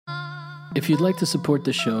If you'd like to support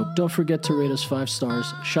the show, don't forget to rate us 5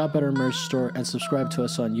 stars, shop at our merch store, and subscribe to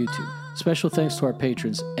us on YouTube. Special thanks to our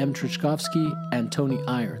patrons, M. Trichkovsky and Tony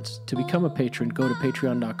Irons. To become a patron, go to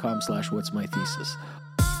patreon.com/whatsmythesis.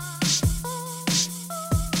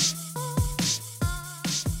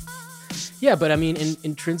 Yeah, but I mean,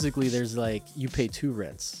 intrinsically, there's like, you pay 2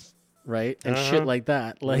 rents, right? And shit like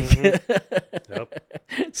that. Like, Yep.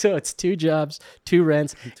 So it's 2 jobs, 2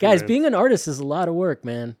 rents. Guys, rents. being an artist is a lot of work,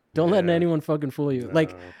 man. Don't let anyone fucking fool you. No.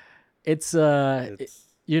 Like, it's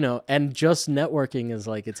you know, and just networking is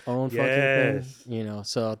like its own fucking thing, you know.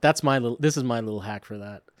 So that's this is my little hack for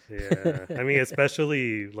that. Yeah. I mean,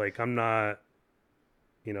 especially like I'm not,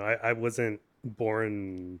 you know, I wasn't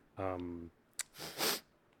born. I'm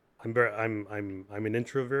an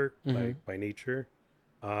introvert by nature.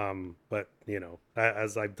 But you know,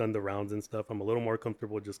 as I've done the rounds and stuff, I'm a little more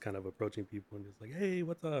comfortable just kind of approaching people and just like, hey,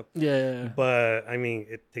 what's up? Yeah. But I mean,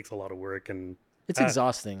 it takes a lot of work, and it's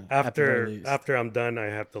exhausting. After I'm done, I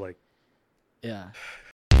have to like, yeah.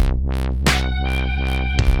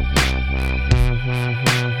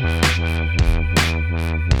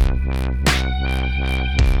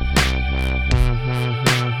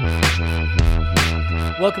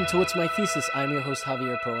 Welcome to What's My Thesis. I'm your host,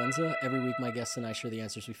 Javier Proenza. Every week, my guests and I share the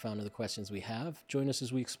answers we found to the questions we have. Join us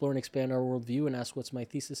as we explore and expand our worldview and ask what's my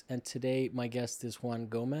thesis. And today, my guest is Juan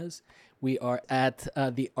Gomez. We are at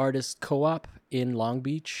the Artist Co-op in Long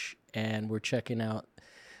Beach, and we're checking out.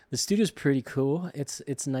 The studio's pretty cool.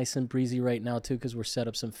 It's nice and breezy right now, too, because we're set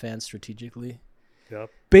up some fans strategically.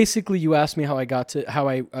 yep. Basically, you asked me how I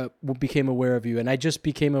became aware of you, and I just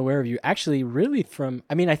became aware of you actually really from,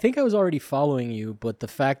 I mean, I think I was already following you, but the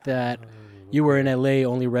fact that you were in LA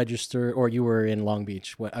only register, or you were in Long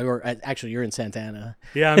Beach, or actually you're in Santa Ana.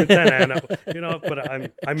 Yeah, I'm in Santa Ana, you know, but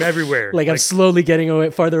I'm everywhere. Like I'm slowly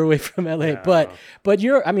getting farther away from LA, Yeah. but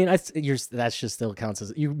you're, I mean, that's just still counts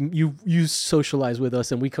as you socialize with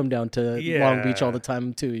us, and we come down to Long Beach all the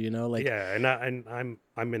time too, you know, like yeah, and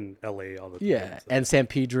I'm in LA all the time. yeah, so. and San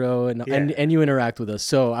Pedro, and you interact with us.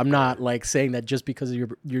 So I'm not like saying that just because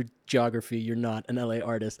of your geography, you're not an LA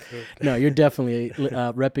artist. No, you're definitely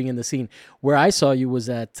repping in the scene. Where I saw you was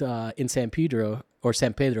at in San Pedro.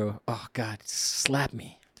 Oh God, slap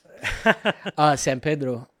me. San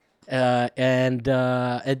Pedro. And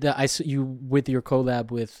I saw you with your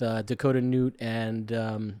collab with Dakota Newt and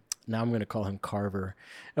now I'm going to call him Caver.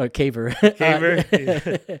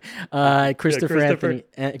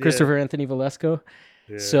 Christopher Anthony Valesco.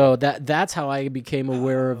 Yeah. So that's how I became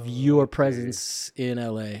aware of your presence in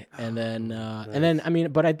LA, and then nice. I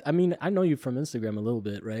mean, I know you from Instagram a little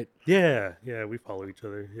bit, right? Yeah, we follow each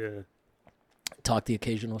other. Yeah, talk the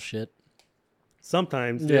occasional shit.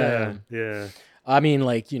 Sometimes, yeah. I mean,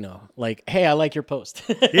 like, you know, like, hey, I like your post.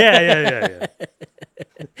 Yeah.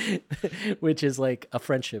 Which is like a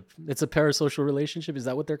friendship. It's a parasocial relationship. Is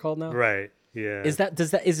that what they're called now? Right. Yeah. Is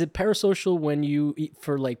it parasocial when you eat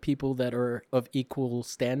for like people that are of equal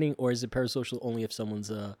standing, or is it parasocial only if someone's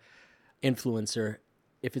a influencer?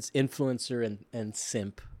 If it's influencer and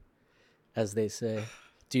simp, as they say.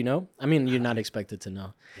 Do you know? I mean, you're not expected to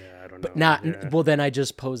know. Yeah, I don't know. But not. Well, then I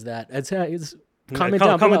just posed that. It's comment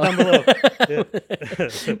down below. Yeah.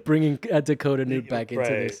 Bringing Dakota Newt back into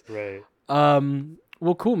this. Right.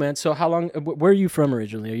 Well, cool, man. So how long, where are you from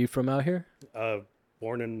originally? Are you from out here?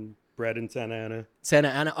 Born and bred in Santa Ana. Santa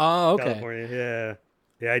Ana? Oh, okay. California, yeah.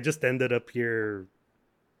 Yeah, I just ended up here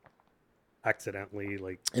accidentally.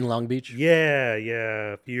 Like in Long Beach? Yeah.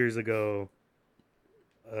 A few years ago,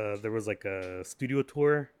 there was like a studio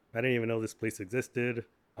tour. I didn't even know this place existed.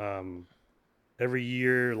 Every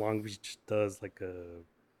year, Long Beach does like a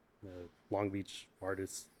Long Beach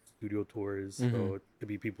artist studio tours. Mm-hmm. So it could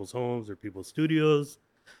be people's homes or people's studios.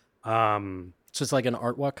 So it's like an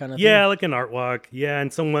art walk kind of thing? Yeah, like an art walk. Yeah,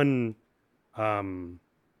 and someone, an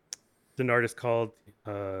artist called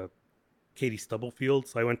Katie Stubblefield.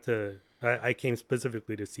 So I came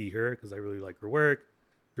specifically to see her because I really like her work.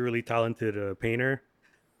 She's a really talented painter.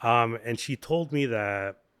 And she told me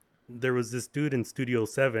that there was this dude in Studio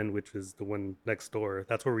 7, which is the one next door.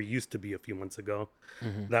 That's where we used to be a few months ago.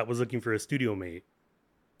 Mm-hmm. That was looking for a studio mate.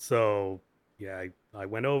 So yeah, I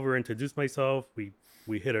went over, introduced myself. We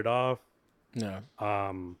hit it off. Yeah.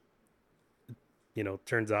 You know,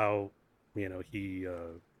 turns out, you know,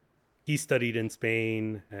 he studied in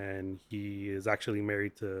Spain, and he is actually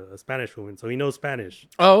married to a Spanish woman, so he knows Spanish.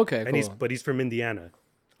 Oh, okay. And cool. he's from Indiana.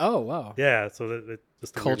 Oh, wow. Yeah, so that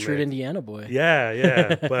just cultured Indiana boy.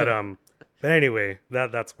 Yeah. But anyway,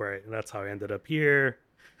 that's how I ended up here.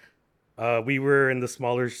 We were in the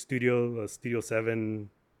smaller studio, Studio 7,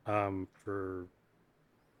 for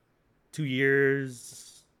 2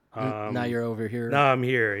 years. Now you're over here. Now I'm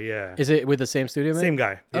here. Yeah. Is it with the same studio mate? Same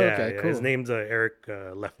guy. Oh, Yeah, okay, yeah. cool. His name's Eric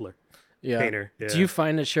Leffler. Yeah. Painter. Yeah. Do you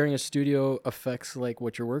find that sharing a studio affects like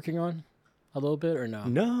what you're working on a little bit or no?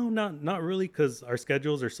 No, not really, because our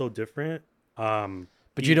schedules are so different.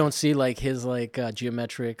 But you don't see like his like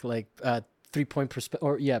geometric like 3-point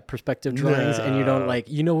perspective drawings, and you don't like,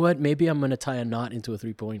 you know what? Maybe I'm gonna tie a knot into a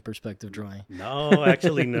 3-point perspective drawing. No,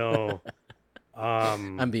 actually, no.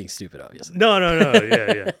 I'm being stupid, obviously. No,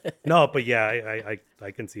 yeah. No, but yeah,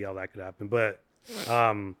 I can see how that could happen. But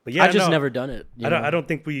yeah, I've just never done it. I don't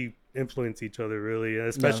think we influence each other really,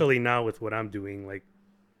 especially now with what I'm doing. Like,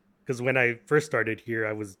 because when I first started here,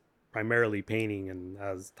 I was primarily painting, and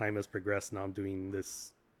as time has progressed, now I'm doing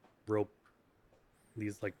these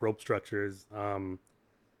like rope structures.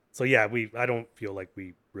 So yeah, I don't feel like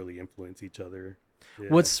we really influence each other. Yeah.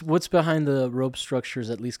 What's behind the rope structures,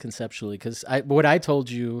 at least conceptually? Because what I told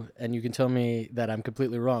you, and you can tell me that I'm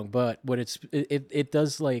completely wrong, but what it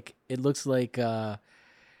does, like, it looks like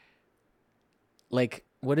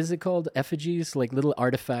what is it called? Effigies, like little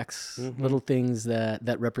artifacts, little things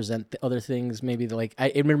that represent the other things. Maybe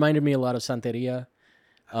it reminded me a lot of Santeria.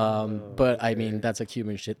 But I mean, that's a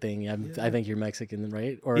Cuban shit thing. I think you're Mexican,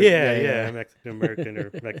 right? Or yeah. Mexican American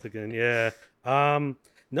or Mexican. Yeah.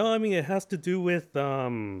 No, I mean, it has to do with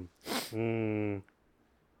the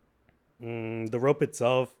rope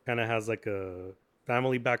itself. Kind of has like a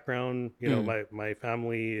family background. You know, my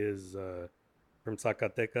family is from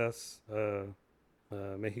Zacatecas,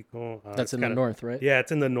 Mexico. That's in the north, right? Yeah,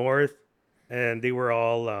 it's in the north, and they were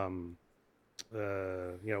all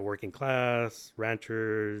working class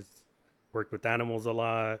ranchers, worked with animals a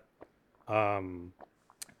lot, and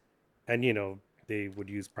they would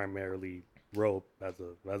use primarily rope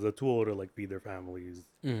as a tool to like feed their families.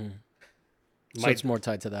 So it's more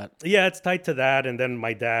tied to that. Yeah, it's tied to that. And then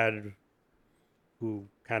my dad, who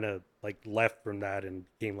kind of like left from that and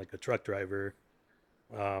became like a truck driver,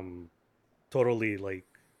 totally like,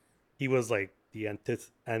 he was like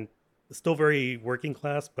and still very working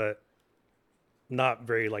class, but not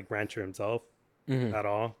very like rancher himself at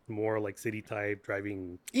all. More like city type,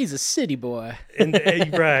 driving. He's a city boy.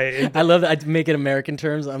 Right. I love that. I make it American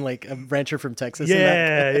terms. I'm like a rancher from Texas.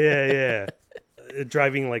 Yeah.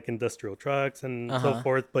 Driving like industrial trucks and so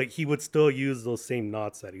forth, but he would still use those same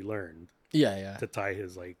knots that he learned. Yeah. To tie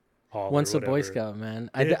his like haul. Once a Boy Scout,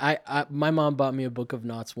 man. I my mom bought me a book of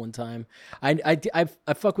knots one time. I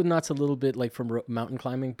fuck with knots a little bit, like from mountain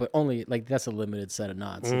climbing, but only like that's a limited set of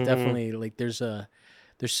knots. Definitely, like there's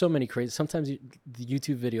so many crazy. Sometimes the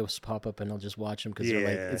YouTube videos pop up and I'll just watch them because they're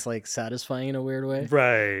like, it's like satisfying in a weird way.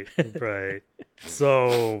 Right.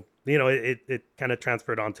 So it kind of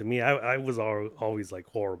transferred onto me. I was always like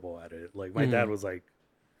horrible at it. Like my dad was like,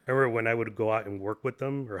 I remember when I would go out and work with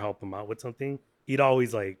them or help him out with something, he'd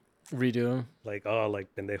always like redo them, like like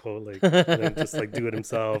pendejo, like and just like do it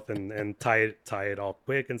himself and tie it all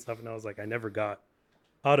quick and stuff. And I was like, I never got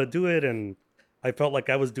how to do it, and I felt like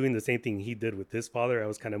I was doing the same thing he did with his father. I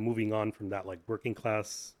was kind of moving on from that like working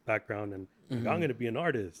class background and like, I'm going to be an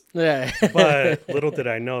artist. Yeah. But little did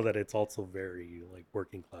I know that it's also very like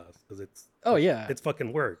working class, because it's it's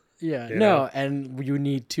fucking work. Yeah. No, and you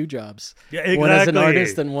need two jobs. Yeah, exactly. One as an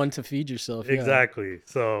artist and one to feed yourself. Exactly.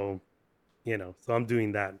 So, so I'm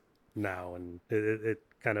doing that now, and it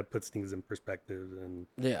kind of puts things in perspective. And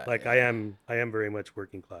I am very much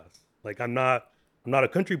working class. Like I'm not a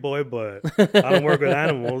country boy, but I don't work with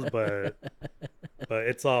animals, but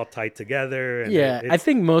it's all tied together. And I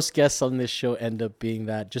think most guests on this show end up being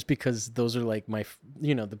that, just because those are like my,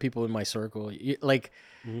 the people in my circle. Like,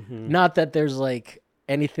 not that there's like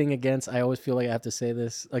anything against, I always feel like I have to say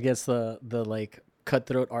this, against the like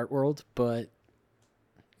cutthroat art world, but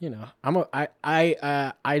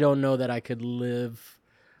I don't know that I could live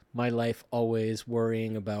my life always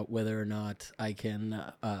worrying about whether or not I can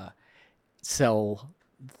sell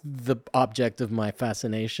the object of my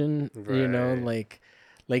fascination. Right.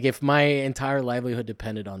 Like if my entire livelihood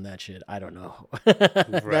depended on that shit, I don't know.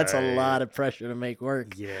 That's a lot of pressure to make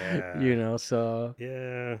work. Yeah. So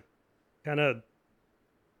yeah, kind of.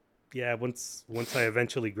 Yeah, once I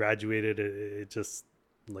eventually graduated, it just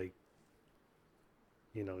like,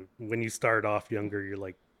 when you start off younger, you're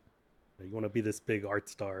like, you want to be this big art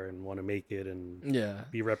star and want to make it and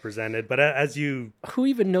be represented. But as you who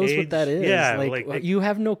even knows what that is? Yeah, like you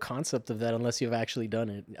have no concept of that unless you've actually done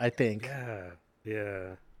it, I think.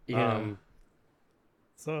 Yeah.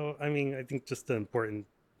 So I mean, I think just the important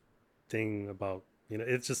thing about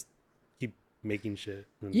it's just keep making shit.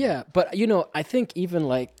 But I think even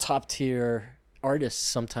like top tier artists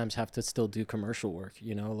sometimes have to still do commercial work.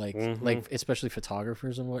 Like especially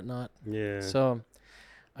photographers and whatnot. Yeah. So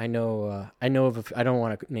I know of I don't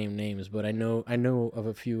want to name names, but I know of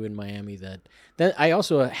a few in Miami that I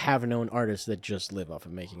also have known artists that just live off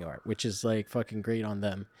of making art, which is like fucking great on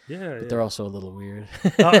them. Yeah, But yeah. they're also a little weird.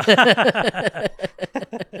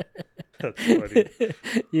 That's funny.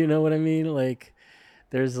 You know what I mean? Like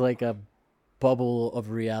there's like a bubble of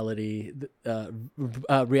reality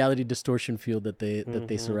distortion field that they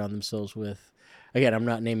Hmm. surround themselves with. Again, I'm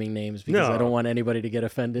not naming names because I don't No, want anybody to get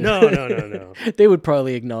offended. no. They would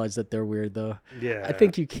probably acknowledge that they're weird, though. I Yeah.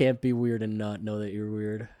 think you can't be weird and not know that you're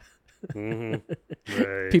weird. Hmm.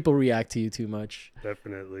 Right. People react to you too much.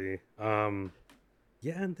 Definitely.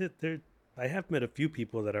 Yeah, and there, I have met a few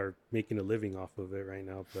people that are making a living off of it right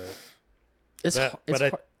now, but It's but it's but I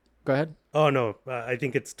hard. Go ahead. oh no, I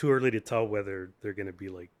think it's too early to tell whether they're gonna be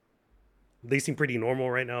like. They seem pretty normal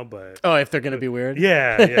right now, but Oh, if they're gonna be weird.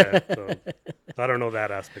 yeah. So I don't know that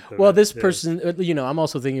aspect of Well, it. this Yeah. person, I'm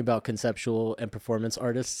also thinking about conceptual and performance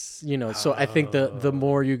artists. So I think the Oh,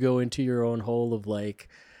 more you go into your own hole of like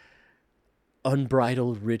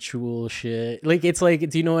unbridled ritual shit, like it's like,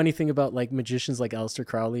 do you know anything about like magicians like Aleister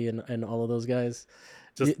Crowley and all of those guys?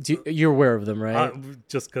 just You're aware of them, right?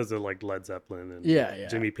 just because of like Led Zeppelin and Yeah.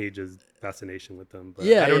 Jimmy Page's fascination with them, but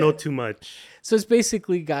Yeah, I don't know yeah. too much. So it's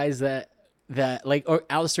basically guys that like, or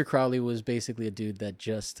Aleister Crowley was basically a dude that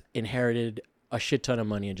just inherited a shit ton of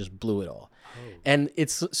money and just blew it all. Oh, And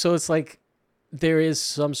it's like there is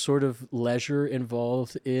some sort of leisure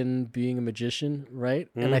involved in being a magician, right?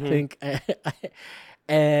 And I mm-hmm. think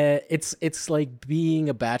it's like being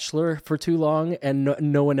a bachelor for too long and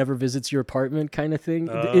no one ever visits your apartment kind of thing.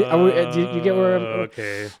 Do you get where I'm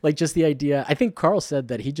Okay. like, just the idea. I think Carl said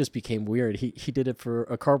that he just became weird. He did it for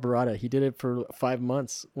a Carl Barada. He did it for 5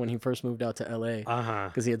 months when he first moved out to LA Uh-huh.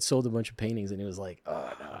 because he had sold a bunch of paintings and he was like,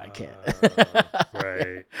 oh no, I can't.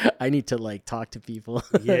 Right. I need to like talk to people.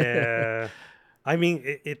 Yeah. I mean,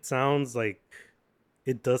 it sounds like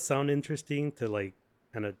it does sound interesting to like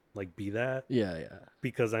kind of like be that Yeah.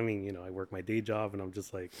 because I mean, I work my day job and I'm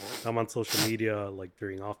just like I'm on social media like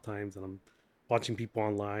during off times and I'm watching people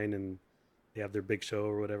online and they have their big show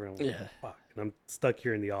or whatever. And I'm like, Yeah. fuck, and I'm stuck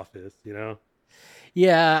here in the office.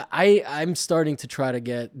 Yeah, I'm starting to try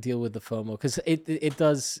to deal with the FOMO because it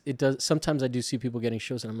does sometimes I do see people getting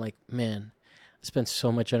shows and I'm like, man, I spent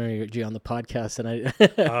so much energy on the podcast and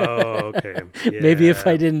Oh, okay. maybe if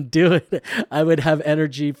I Yeah. didn't do it, I would have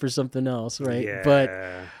energy for something else, right? But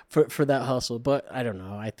Yeah. for that hustle, but I don't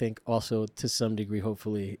know. I think also to some degree,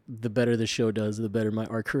 hopefully, the better the show does, the better my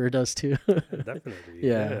art career does too. Definitely.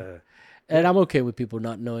 Yeah. Yeah. And Yeah. I'm okay with people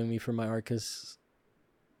not knowing me for my art because,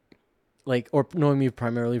 like, or knowing me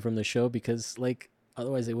primarily from the show because, like,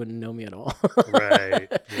 otherwise they wouldn't know me at all. Right.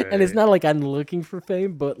 And it's Right. not like I'm looking for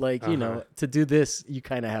fame, but like, Uh-huh. to do this, you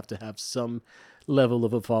kind of have to have some level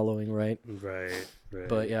of a following, right? Right. Right.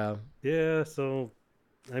 But yeah. Yeah. So,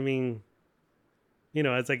 I mean,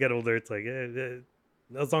 as I get older, it's like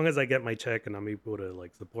as long as I get my check and I'm able to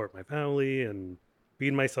like support my family and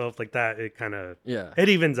feed myself like that, it kind of Yeah. it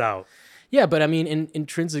evens out. Yeah, but I mean,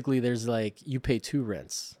 intrinsically, there's like you pay 2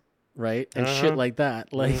 rents, right, and shit Uh-huh. like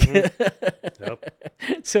that. Like,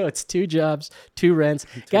 Yep. so it's 2 jobs, 2 rents.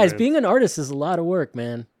 Two Guys, rents. being an artist is a lot of work,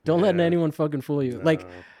 man. Don't let Yeah. anyone fucking fool you. Like, No,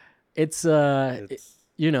 it's it's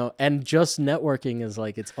and just networking is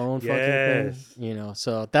like its own fucking Yes. thing.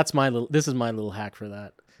 So that's this is my little hack for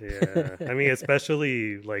that. yeah. I mean,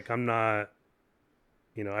 especially like I'm not,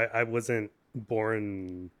 I wasn't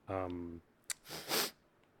born. I'm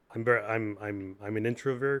an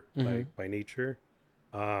introvert by nature.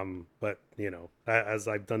 But as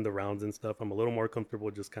I've done the rounds and stuff, I'm a little more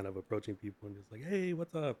comfortable just kind of approaching people and just like, hey,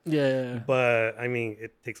 what's up? Yeah. But I mean,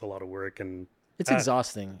 it takes a lot of work, and It's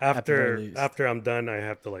exhausting at the very least. after I'm done, I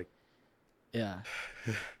have to like, Yeah.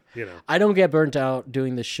 you know, I don't get burnt out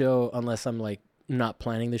doing the show unless I'm like not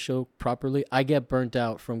planning the show properly. I get burnt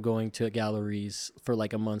out from going to galleries for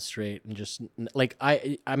like a month straight and just like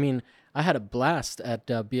I mean I had a blast at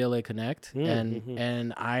BLA Connect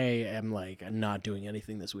and I am like not doing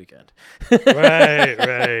anything this weekend.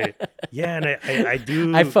 right. Yeah, and I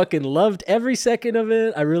do. I fucking loved every second of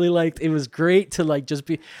it. I really liked. It was great to like just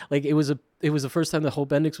be like it was the first time the whole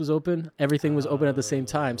Bendix was open. Everything was open at the same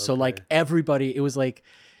time. So like Okay. everybody, it was like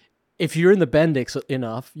if you're in the Bendix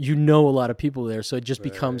enough, a lot of people there. So it just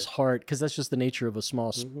becomes hard because that's just the nature of a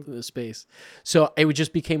small space. So it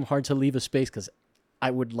just became hard to leave a space because I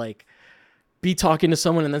would like be talking to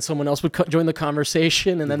someone and then someone else would join the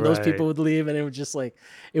conversation and then those people would leave and it was just like,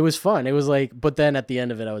 it was fun. It was like, but then at the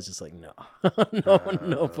end of it, I was just like, no,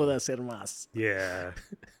 no puedo hacer más. Yeah.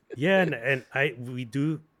 Yeah, and I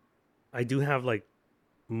do have like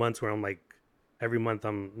months where I'm like every month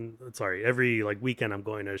every like weekend I'm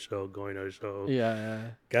going to a show. Yeah.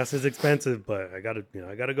 Gas is expensive, but I gotta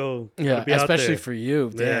go. Yeah, Gotta be out especially there. for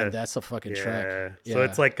you. Yeah. Damn, that's a fucking trek. Yeah. Yeah. So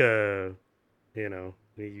it's like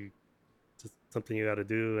just something you got to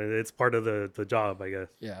do, and it's part of the job, I guess.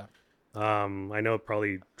 Yeah. I know it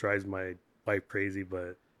probably drives my wife crazy,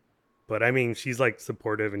 but I mean, she's like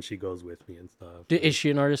supportive and she goes with me and stuff. Is she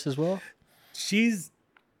an artist as well? She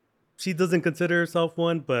doesn't consider herself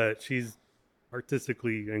one, but she's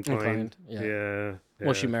artistically inclined. Yeah. Yeah.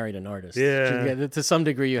 Well, she married an artist. Yeah. To some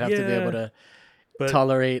degree, you have to be able to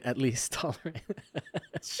tolerate.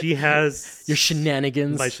 She has your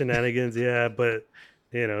shenanigans. My shenanigans, yeah, but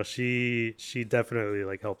you know, she definitely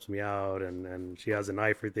like helps me out, and she has an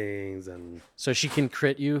eye for things, and so she can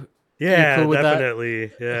crit you. Yeah, cool definitely.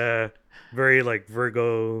 That? Yeah, very like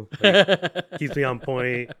Virgo, like, keeps me on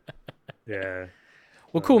point. Yeah.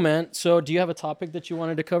 Well, cool, man. So, do you have a topic that you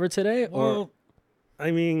wanted to cover today? Well,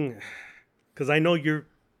 I mean, because I know you're,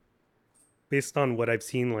 based on what I've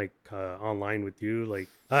seen like online with you, like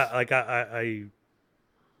I'm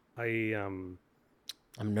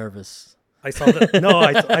nervous. I saw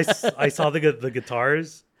I saw the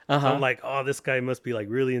guitars. So I'm like, oh, this guy must be like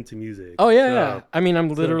really into music. Oh yeah, yeah. I mean, I'm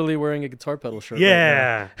literally wearing a guitar pedal shirt.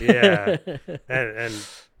 Yeah, right yeah. and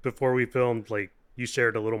before we filmed, like you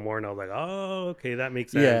shared a little more, and I was like, oh, okay, that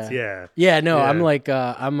makes sense. Yeah. No, I'm like,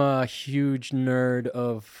 I'm a huge nerd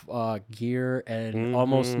of gear, and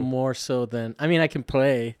almost more so than I can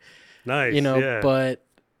play. Nice,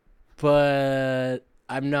 but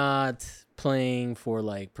I'm not playing for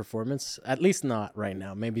like performance, at least not right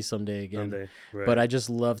now, maybe someday again. Right. But I just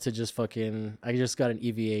love to just fucking I just got an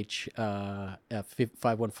EVH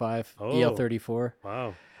F515 EL34.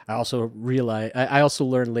 Wow. I also realized I also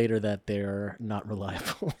learned later that they're not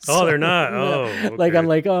reliable. So, they're not. Oh, okay. Like I'm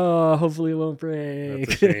like, oh, hopefully it won't break.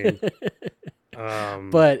 That's a shame.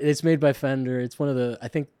 But it's made by Fender. It's one of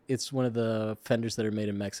the Fenders that are made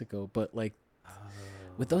in Mexico. But like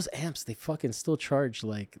with those amps, they fucking still charge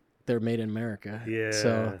like they're made in America. Yeah.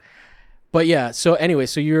 So, but yeah. So anyway,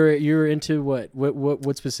 so you're into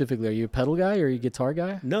what specifically? Are you a pedal guy or are you a guitar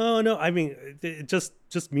guy? No. I mean, just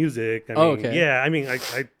music. I mean, okay. Yeah. I mean,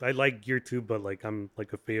 I like gear too, but like I'm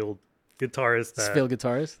like a failed guitarist. Failed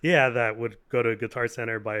guitarist? Yeah, that would go to Guitar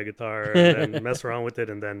Center, buy a guitar, and then mess around with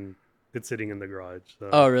it, and then it's sitting in the garage. So.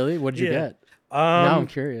 Oh, really? What did you get? Now I'm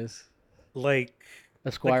curious. Like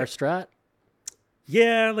a Squier Strat.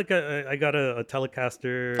 Yeah, like I got a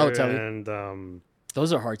Telecaster. Oh, Tele. And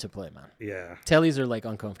those are hard to play, man. Yeah. Tellies are like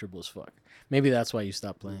uncomfortable as fuck. Maybe that's why you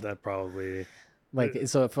stopped playing. That probably. Like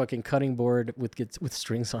it's a fucking cutting board with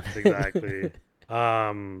strings on it. Exactly.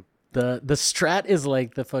 The Strat is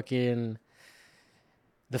like the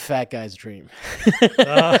fat guy's dream,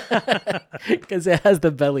 because it has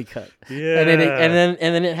the belly cut. Yeah, and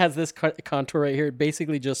then it has this contour right here. It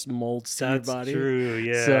basically just molds to your body. That's true.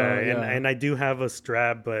 Yeah. So, and I do have a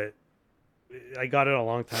Strat, but I got it a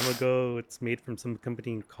long time ago. It's made from some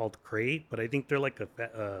company called Crate, but I think they're like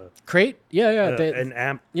a Crate. Yeah, an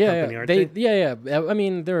amp company, aren't they? Yeah. I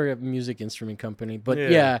mean, they're a music instrument company, but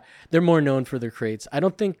yeah, they're more known for their crates. I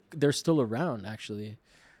don't think they're still around, actually.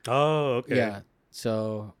 Oh, okay. Yeah.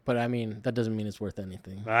 So, but I mean, that doesn't mean it's worth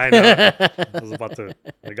anything. I know.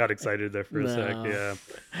 I got excited there for a sec. Yeah.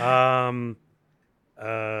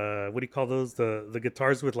 What do you call those? The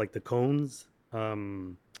guitars with like the cones.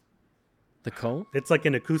 The cone? It's like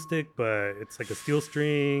an acoustic, but it's like a steel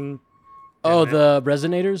string. Oh, the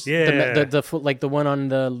resonators? Yeah. The one on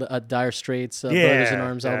the Dire Straits Brothers in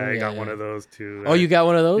Arms album? I got one of those too. Oh, you got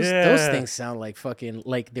one of those? Yeah. Those things sound like fucking,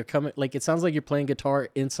 like they're coming, like it sounds like you're playing guitar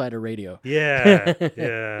inside a radio. Yeah,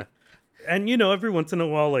 yeah. And, every once in a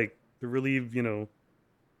while, like, to relieve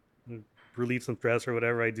some stress or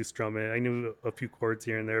whatever, I do strum it. I knew a few chords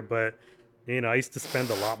here and there, but, I used to spend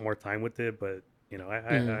a lot more time with it, but,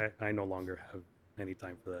 I no longer have any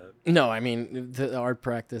time for that. No, I mean the art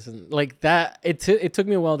practice and like that. It took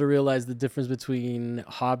me a while to realize the difference between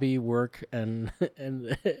hobby, work, and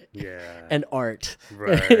art.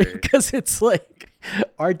 Right. Because it's like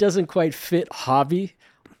art doesn't quite fit hobby,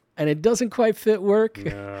 and it doesn't quite fit work.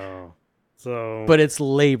 No. So. But it's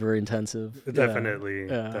labor intensive. Definitely.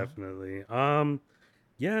 Definitely.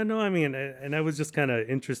 Yeah. No. I mean, and I was just kind of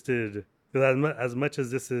interested because as much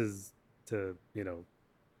as this is to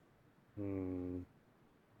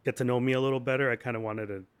get to know me a little better, I kind of wanted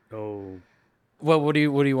to know. Well, what do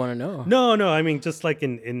you want to know? No, I mean just like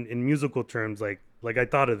in musical terms, like I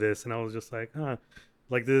thought of this and I was just like,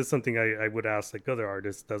 like this is something I would ask like other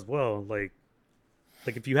artists as well. Like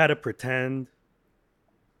if you had to pretend,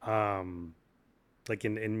 like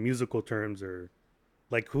in musical terms or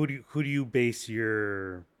like who do you base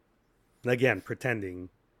your, again, pretending,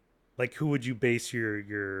 like who would you base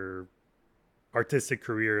your artistic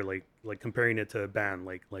career, like comparing it to a band,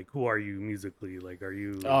 like who are you musically, like are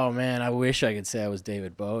you Oh man, I wish I could say I was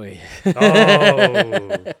David Bowie.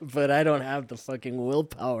 oh But I don't have the fucking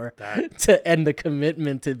willpower that to and the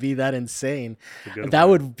commitment to be that insane. a good That one.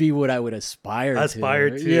 would be what I would aspire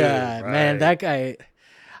Aspire to. to, Yeah, man, right. that guy.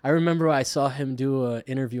 I remember I saw him do an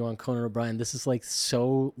interview on Conan O'Brien. This is like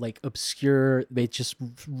so like obscure. It just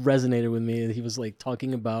resonated with me. He was like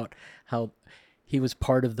talking about how he was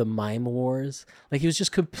part of the mime wars. Like he was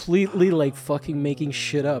just completely like fucking making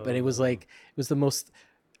shit up, and it was like it was the most.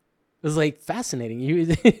 It was like fascinating. You,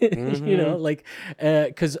 you know, Mm-hmm. like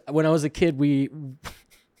because when I was a kid, we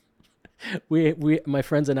my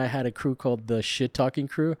friends and I had a crew called the Shit Talking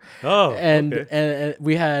Crew, Oh, and okay. and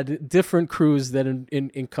we had different crews that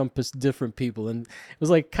encompassed different people, and it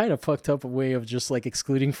was like kind of fucked up a way of just like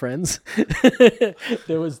excluding friends.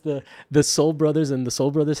 There was the Soul Brothers, and the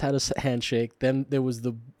Soul Brothers had a handshake. Then there was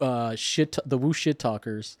the the Woo Shit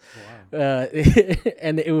Talkers, Wow.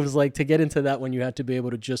 and it was like to get into that one, you had to be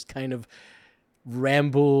able to just kind of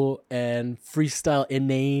ramble and freestyle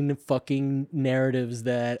inane fucking narratives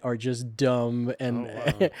that are just dumb Oh,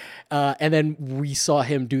 and wow. and then we saw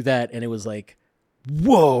him do that and it was like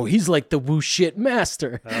whoa, he's like the woo shit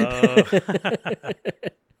master. Oh.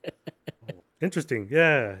 Interesting.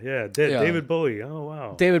 Yeah, yeah. Yeah. David Bowie. Oh,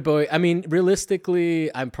 wow. David Bowie, I mean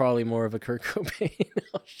realistically I'm probably more of a Kurt Cobain.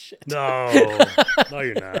 Oh shit. No, no,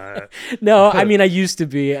 you're not. No, I mean I used to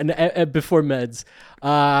be and before meds.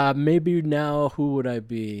 Maybe now who would I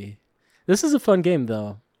be? This is a fun game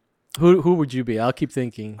though. Who would you be? I'll keep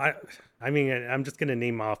thinking. I mean, I'm just gonna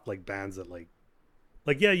name off like bands that like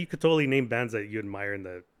yeah, you could totally name bands that you admire in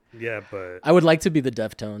the yeah, but I would like to be the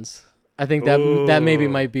Deftones. I think that maybe oh,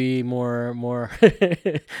 might be more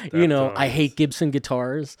you know, I Deftones. hate Gibson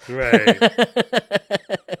guitars. Right,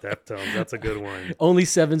 Deftones. That's a good one. Only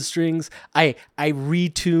 7 strings. I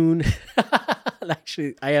retune.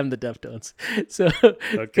 Actually, I am the Deftones. So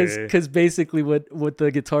Okay. cuz basically what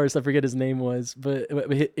the guitarist, I forget his name was, but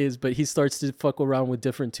he starts to fuck around with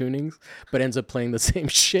different tunings but ends up playing the same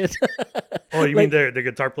shit. Oh, you mean Like the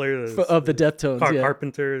guitar player of the Deftones, yeah.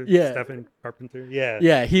 Carpenter, Yeah. Stephen Carpenter? Yeah,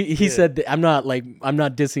 Yeah, he yeah. said I'm not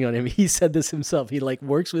dissing on him. He said this himself. He like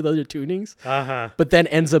works with other tunings, Uh huh. but then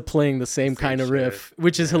ends up playing the same Same kind of shit. riff,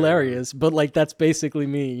 which is Yeah. hilarious. But like that's basically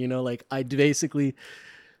me, you know. Like I basically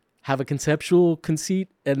have a conceptual conceit,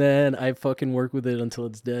 and then I fucking work with it until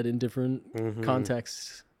it's dead in different Mm-hmm.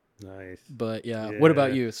 contexts. Nice. But yeah, what about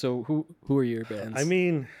Yeah. you? So who are your bands? I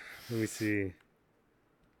mean, let me see.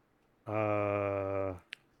 Uh,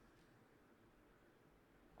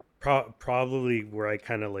 probably where I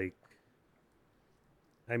kind of like.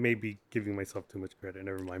 I may be giving myself too much credit.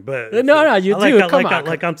 Never mind. But no, you I do. like, Come on.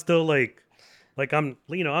 like I'm still like I'm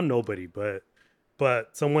I'm nobody, but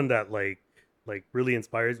someone that like really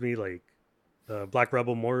inspires me, like Black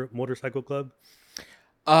Rebel Motorcycle Club.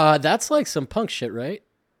 That's like some punk shit, right?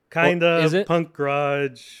 Kind Is of it? punk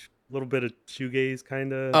garage, a little bit of shoegaze,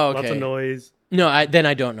 kind of Oh, lots of okay. noise, No, I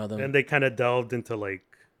don't know them. and they kind of delved into like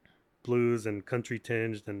blues and country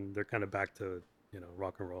tinged, and they're kind of back to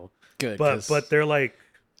rock and roll. Good, But they're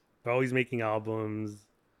always making albums.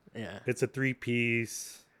 yeah. It's a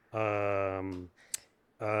 3-piece. Uh,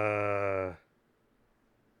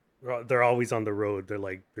 they're always on the road.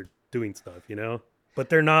 They're doing stuff, but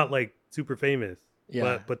they're not like super famous.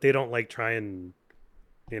 Yeah. But they don't like try and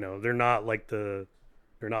they're not like they're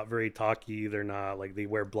not very talky. They're not like they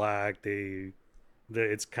wear black.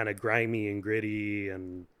 It's kind of grimy and gritty,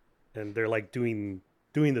 and they're like doing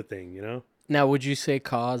the thing. Now, would you say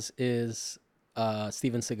Cause is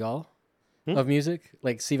Steven Seagal of music?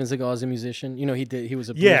 Like Steven Seagal is a musician. You know, he was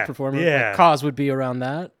a blues Yeah, performer. yeah. Like Cause would be around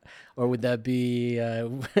that, or would that be?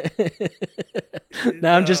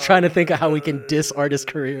 Now I'm just trying to think of how we can diss artist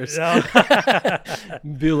careers.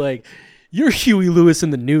 Be like, you're Huey Lewis in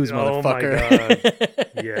the News, Oh my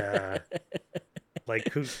motherfucker. God. Yeah. Like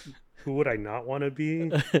who would I not want to be?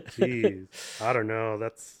 Jeez. I don't know.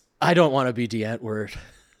 That's I don't want to be DeAntword.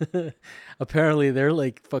 Apparently, they're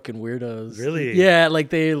like fucking weirdos. Really? Yeah, like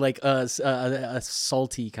they like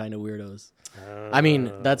salty kind of weirdos. I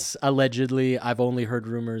mean, that's allegedly. I've only heard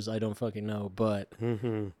rumors. I don't fucking know, but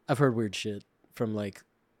I've heard weird shit from like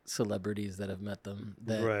celebrities that have met them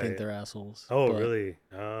that Right. think they're assholes. Oh, But- really?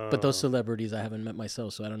 But those celebrities I haven't met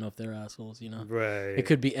myself, so I don't know if they're assholes. You know, Right. it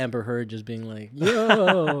could be Amber Heard just being like,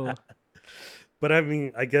 "Yo." But I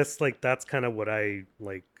mean, I guess like that's kind of what I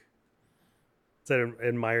like. Said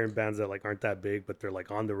admiring bands that like aren't that big, but they're like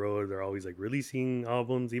on the road. They're always like releasing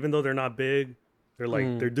albums, even though they're not big. They're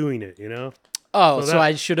like they're doing it, you know. Oh, so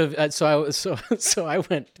I should have. So I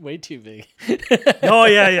went way too big. Oh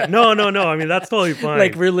yeah. No. I mean, that's totally fine.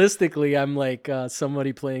 Like realistically, I'm like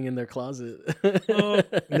somebody playing in their closet. Oh,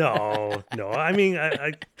 no. I mean,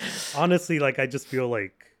 I honestly, like, I just feel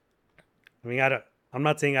like, I mean, I'm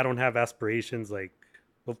not saying I don't have aspirations. Like,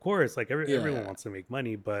 of course, like everyone wants to make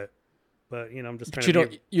money, but you know, I'm just trying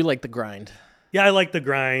to. You like the grind. Yeah, I like the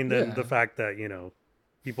grind and the fact that, you know,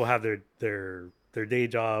 people have their day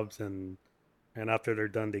jobs and after they're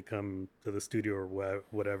done, they come to the studio or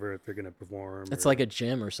whatever if they're gonna perform. It's like a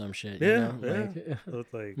gym or some shit. Yeah, you know? yeah. So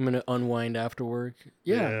it's like I'm gonna unwind after work.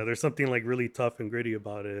 Yeah, there's something like really tough and gritty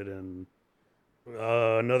about it. And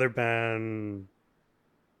another band,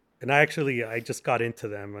 and I just got into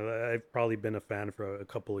them. I've probably been a fan for a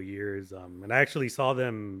couple of years. And I actually saw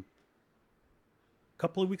them a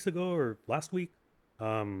couple of weeks ago or last week.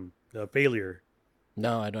 Failure.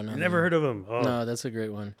 No, I don't know. Never heard of them. Oh. No, that's a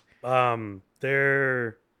great one.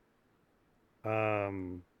 They're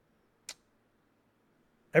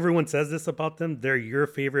everyone says this about them. They're your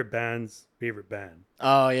favorite band's favorite band.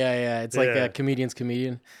 Oh yeah. It's like a comedian's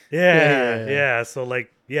comedian. Yeah. So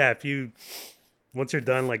like, if you once you're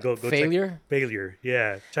done, like go Failure. Failure.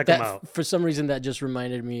 Yeah, check them out. For some reason, that just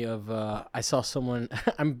reminded me of I saw someone.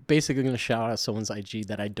 I'm basically gonna shout out someone's IG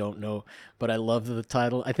that I don't know, but I love the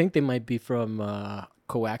title. I think they might be from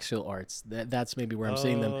Coaxial Arts. That's maybe where I'm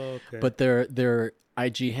seeing them. Okay. But their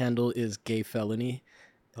IG handle is Gay Felony.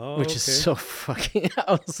 Which is so fucking.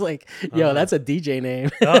 I was like, yo, that's a DJ name.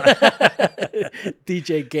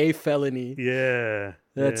 DJ Gay Felony. Yeah.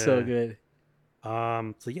 That's so good.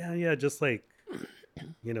 So yeah, just like,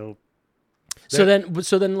 you know. So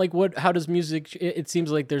then, like, what? How does music? It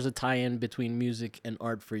seems like there's a tie-in between music and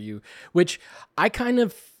art for you, which I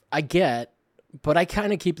get, but I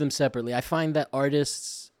kind of keep them separately. I find that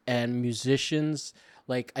artists and musicians,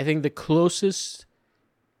 like, I think the closest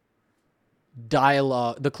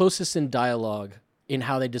in dialogue in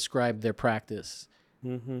how they describe their practice,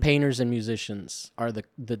 painters and musicians are the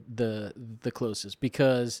closest,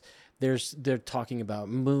 because they're talking about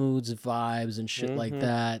moods, vibes, and shit like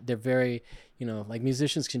that. They're very, you know, like,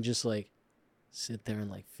 musicians can just like sit there and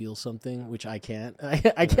like feel something, which I can't.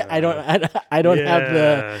 I don't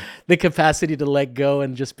have the capacity to let go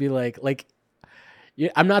and just be like.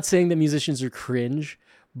 I'm not saying that musicians are cringe,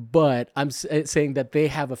 but I'm saying that they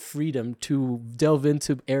have a freedom to delve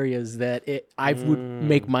into areas that I would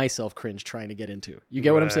make myself cringe trying to get into. You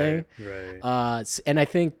get what I'm saying? Right. And I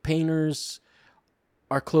think painters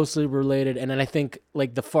are closely related, and then I think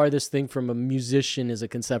like the farthest thing from a musician is a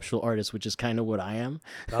conceptual artist, which is kind of what I am.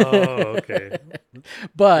 Oh, okay.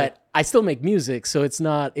 But I still make music, so it's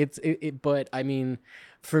not. But I mean,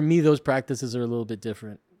 for me, those practices are a little bit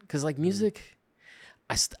different, because like music.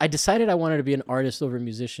 I decided I wanted to be an artist over a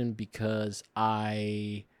musician because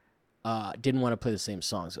I didn't want to play the same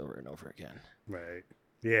songs over and over again. Right.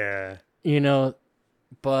 Yeah. You know,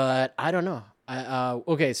 but I don't know.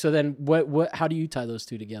 Okay, so then what? How do you tie those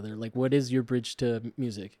two together? Like, what is your bridge to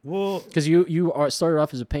music? Well, because you started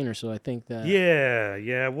off as a painter, so I think that.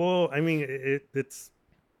 Yeah. Well, I mean, it's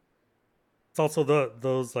also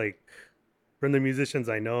those like, from the musicians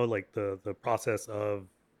I know, like the process of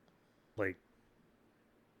like.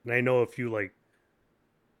 And I know a few like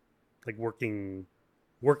working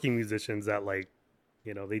musicians that, like,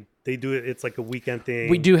 you know, they do it. It's like a weekend thing.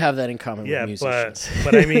 We do have that in common with musicians.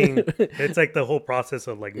 but I mean, it's like the whole process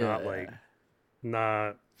of like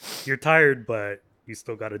not you're tired, but you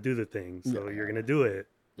still got to do the thing. So you're gonna do it.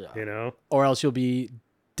 Yeah. You know, or else you'll be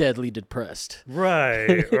deadly depressed.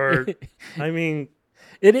 Right. Or I mean,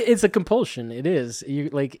 it's a compulsion. It is. You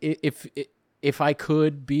like if I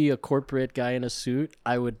could be a corporate guy in a suit,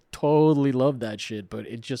 I would totally love that shit, but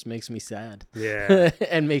it just makes me sad. Yeah.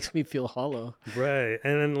 And makes me feel hollow. Right.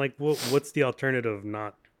 And then, like, what's the alternative of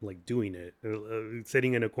not, like, doing it?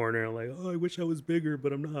 Sitting in a corner, like, oh, I wish I was bigger,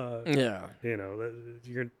 but I'm not. Yeah. You know,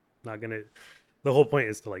 you're not going to... The whole point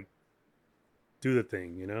is to, like, do the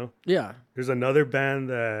thing, you know? Yeah. There's another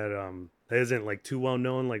band that isn't, like, too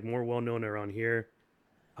well-known, like, more well-known around here.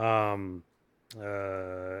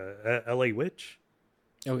 LA Witch.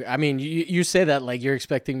 Okay, I mean, you say that like you're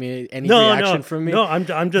expecting any reaction from me. No, I'm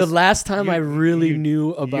just. The last time I really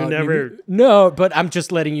knew about you never. No, but I'm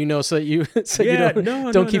just letting you know so you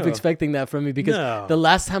don't keep expecting that from me, because the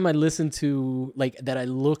last time I listened to that I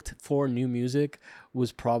looked for new music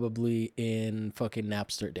was probably in fucking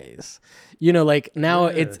Napster days. You know, like now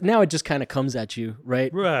it just kind of comes at you,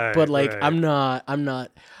 right? Right. But like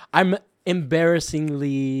I'm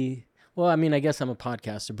embarrassingly. Well, I mean, I guess I'm a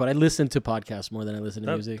podcaster, but I listen to podcasts more than I listen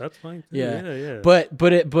to music. That's fine. Too. Yeah. Yeah.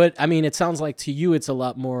 But I mean, it sounds like to you it's a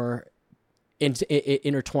lot more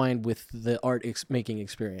intertwined with the art making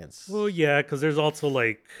experience. Well, yeah, because there's also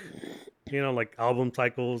like, like album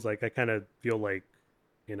cycles. Like I kind of feel like,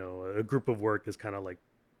 a group of work is kind of like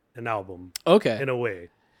an album. Okay. In a way,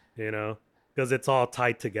 because it's all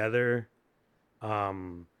tied together.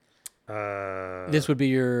 This would be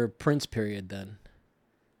your Prince period then.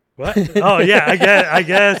 What? Oh yeah, I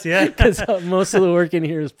guess yeah. Because most of the work in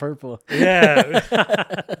here is purple. Yeah.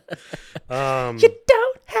 You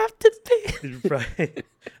don't have to be right.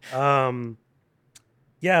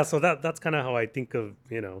 Yeah. So that's kind of how I think of.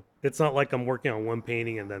 It's not like I'm working on one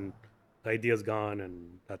painting and then the idea's gone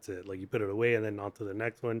and that's it. Like you put it away and then on to the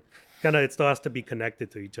next one. Kind of, it still has to be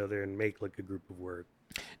connected to each other and make like a group of work.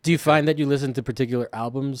 Do you find that you listen to particular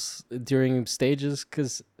albums during stages?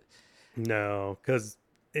 No, because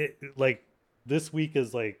it like this week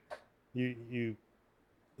is like you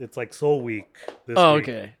it's like Soul Week this week.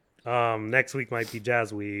 Okay. Next week might be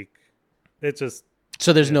Jazz Week. It's just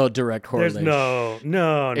so there's no direct correlation. There's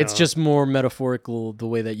no. It's just more metaphorical the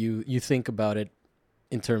way that you think about it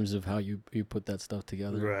in terms of how you put that stuff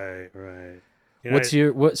together. Right.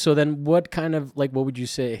 So then what kind of like what would you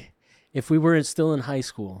say if we were still in high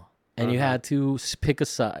school and you had to pick a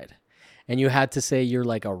side? And you had to say you're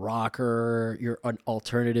like a rocker, you're an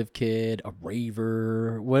alternative kid, a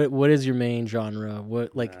raver. What is your main genre?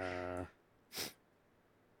 What like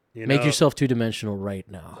make yourself two-dimensional right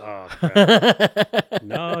now. Oh, crap.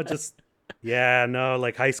 No,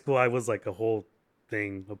 like high school I was like a whole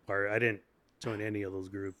thing apart. I didn't join any of those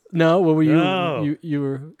groups. No, what were you? No. You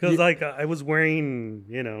were because like I was wearing,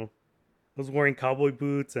 I was wearing cowboy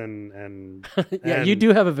boots and yeah, you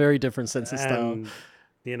do have a very different sense of style.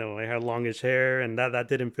 I had longish hair, and that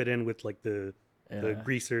didn't fit in with like the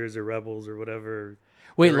greasers or rebels or whatever.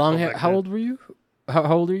 Wait, long hair. How old were you?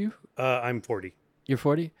 How old are you? I'm 40. You're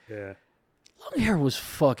 40? Yeah. Long hair was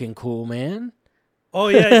fucking cool, man. Oh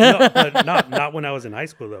yeah, but not when I was in high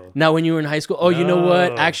school though. Not when you were in high school. Oh, no. You know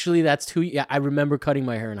what? Actually, that's too. Yeah, I remember cutting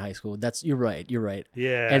my hair in high school. You're right.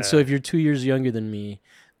 Yeah. And so if you're 2 years younger than me,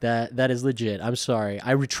 that is legit. I'm sorry.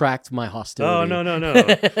 I retract my hostility. Oh, no.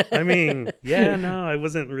 I mean, no, I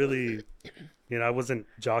wasn't really, I wasn't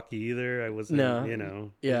jockey either. I wasn't,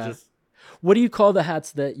 Yeah. What do you call the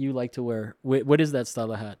hats that you like to wear? What is that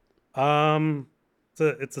style of hat?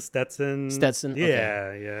 It's a Stetson. Stetson? Yeah,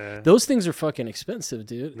 okay. Yeah. Those things are fucking expensive,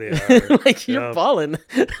 dude. They are. Like, you're balling.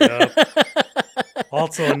 Yep.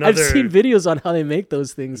 Also, I've seen videos on how they make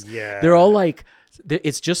those things. Yeah. They're all like,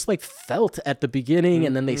 it's just like felt at the beginning,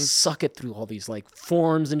 and then they suck it through all these like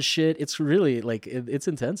forms and shit. It's really like it's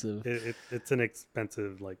intensive. It's an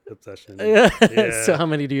expensive like obsession. Yeah. So how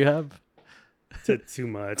many do you have? Too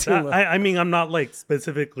much. I mean, I'm not like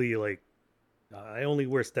specifically like I only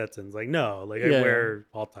wear Stetsons. Like no, like I wear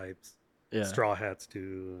all types. Yeah. Straw hats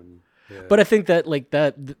too. And, But I think that like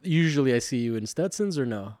that usually I see you in Stetsons or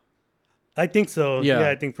no. I think so. Yeah,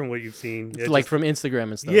 I think from what you've seen, like from Instagram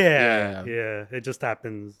and stuff. Yeah. It just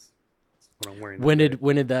happens when I'm wearing.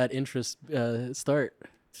 When did that interest start?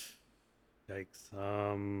 Yikes!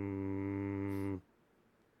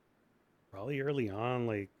 Probably early on.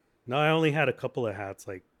 Like, no, I only had a couple of hats.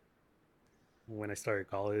 Like when I started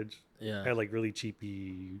college, I had like really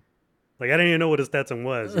cheapy. Like I didn't even know what a Stetson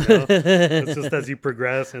was. It's just as you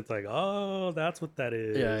progress, and it's like, oh, that's what that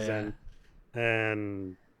is. Yeah.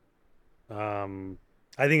 And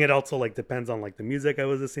I think it also like depends on like the music I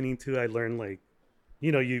was listening to. I learned like,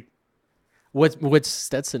 what's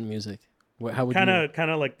Stetson music? How would kind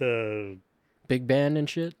of like the big band and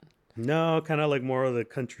shit? No, kind of like more of the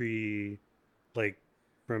country, like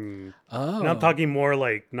from. Oh, and I'm talking more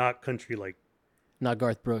like not country, like not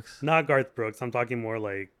Garth Brooks. Not Garth Brooks. I'm talking more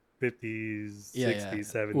like 50s,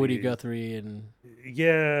 60s, 70s. Woody Guthrie and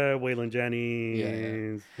Waylon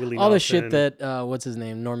Jennings, Willie all Nelson. the shit that what's his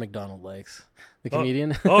name, Norm Macdonald likes, the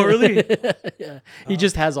comedian. Oh, really? Yeah, he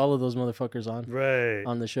just has all of those motherfuckers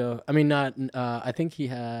on the show. I mean, not. I think he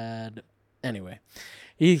had. Anyway,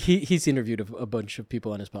 he's interviewed a bunch of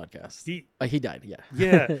people on his podcast. He died.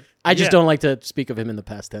 Yeah. I just don't like to speak of him in the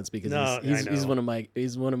past tense because he's one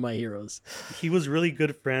of my heroes. He was really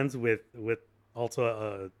good friends with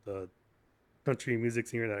also a country music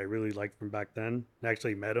singer that I really liked from back then. I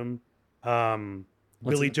actually met him.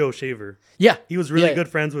 Billy Joe Shaver. Yeah. He was really good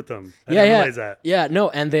friends with them. I didn't realize that. Yeah, no,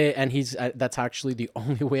 and he's that's actually the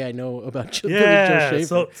only way I know about Billy Joe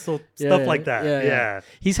Shaver. So stuff like that. Yeah.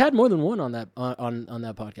 He's had more than one on that on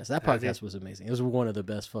that podcast. That podcast was amazing. It was one of the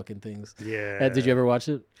best fucking things. Yeah. Did you ever watch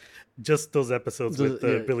it? Just those episodes with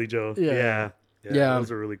Billy Joe. Yeah. Those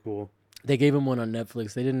are really cool. They gave him one on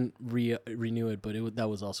Netflix. They didn't renew it, but that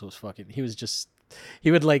was also his fucking. He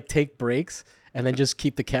would like take breaks and then just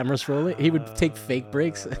keep the cameras rolling. He would take fake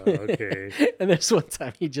breaks. Okay. And there's one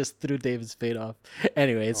time he just threw David Spade off.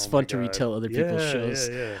 Anyway, it's Oh my fun to God. retell other people's shows.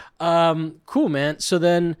 Yeah. Cool, man. So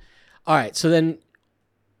then, all right.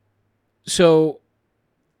 So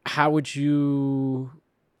how would you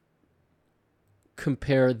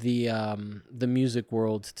compare the music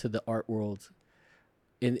world to the art world?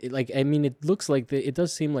 I mean, it looks like it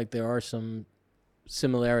does seem like there are some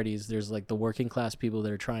similarities. There's like the working class people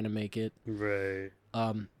that are trying to make it. Right.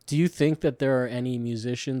 Do you think that there are any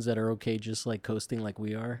musicians that are okay just like coasting like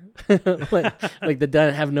we are, like that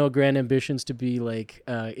don't have no grand ambitions to be like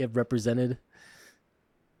represented?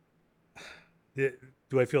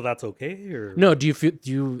 Do I feel that's okay or No, do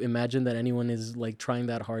you imagine that anyone is like trying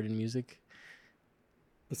that hard in music?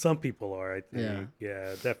 some people are? I think.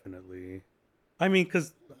 Yeah, definitely. I mean,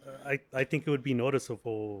 because I think it would be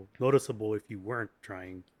noticeable if you weren't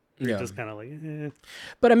trying. You're just kind of like,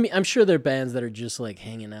 But I mean, I'm sure there are bands that are just like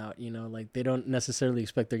hanging out, like they don't necessarily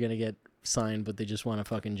expect they're gonna get signed, but they just want to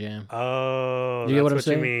fucking jam. Oh, you get what I'm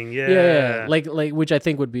saying? You mean? Yeah. Yeah. Like which I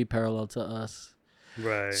think would be parallel to us.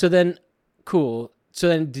 Right. So then, cool. So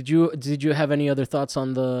then, did you have any other thoughts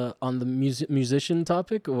on the musician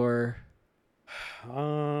topic or?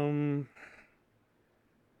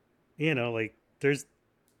 Like there's,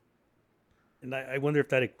 and I wonder if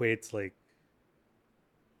that equates like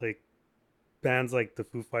bands like the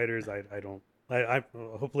Foo Fighters. I don't. I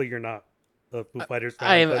hopefully you're not a Foo Fighters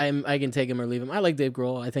fan. I can take him or leave him. I like Dave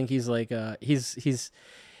Grohl. I think he's like he's.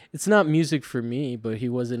 It's not music for me, but he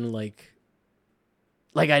wasn't like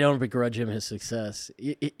I don't begrudge him his success.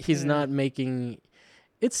 He's not making.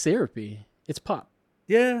 It's therapy. It's pop.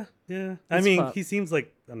 Yeah. I mean, pop. he seems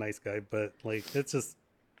like a nice guy, but like it's just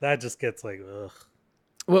that just gets like ugh.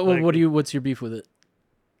 What's your beef with it?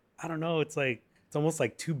 I don't know. It's like it's almost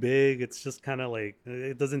like too big. It's just kind of like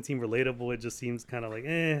it doesn't seem relatable. It just seems kind of like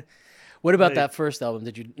eh. What about that first album?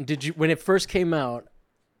 Did you when it first came out?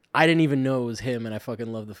 I didn't even know it was him, and I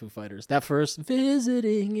fucking love the Foo Fighters. That first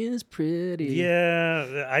 "Visiting is Pretty."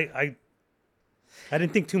 Yeah, I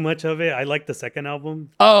didn't think too much of it. I liked the second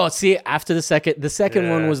album. Oh, see, after the second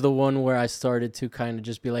one was the one where I started to kind of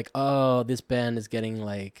just be like, oh, this band is getting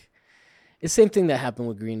like. It's the same thing that happened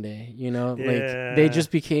with Green Day, Like they just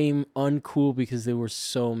became uncool because they were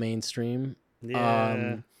so mainstream.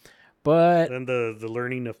 Yeah. But then the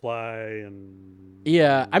learning to fly and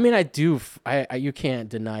yeah, I mean, I do. You can't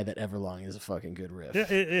deny that Everlong is a fucking good riff. Yeah,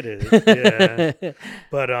 it is. Yeah,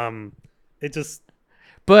 but it just.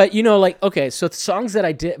 But like okay, so the songs that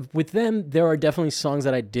I did with them, there are definitely songs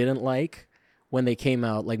that I didn't like when they came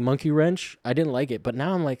out, like Monkey Wrench. I didn't like it, but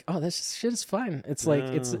now I'm like, oh, this shit is fine. It's like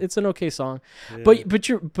it's an okay song. Yeah.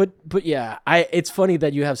 But yeah, it's funny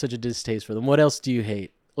that you have such a distaste for them. What else do you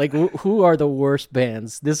hate? Like who are the worst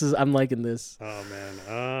bands? I'm liking this. Oh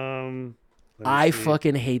man. I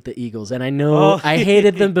fucking hate the Eagles, and I know I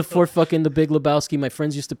hated them before fucking The Big Lebowski. My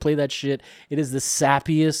friends used to play that shit. It is the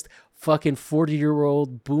sappiest fucking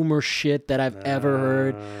 40-year-old boomer shit that I've ever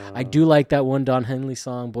heard. I do like that one Don Henley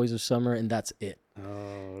song, Boys of Summer, and that's it.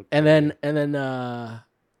 Okay. And then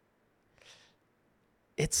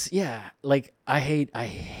it's like I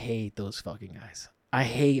hate those fucking guys. I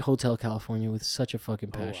hate Hotel California with such a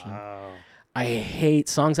fucking passion. Wow. I hate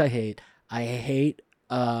songs. I hate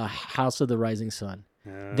House of the Rising Sun.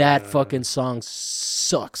 That fucking song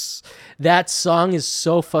sucks. That song is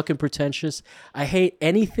so fucking pretentious. I hate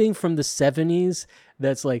anything from the 70s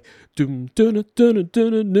that's like like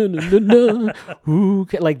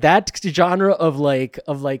that genre of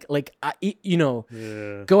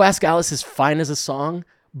Go Ask Alice is fine as a song,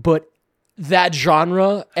 but that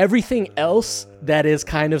genre, everything else that is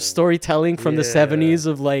kind of storytelling from the 70s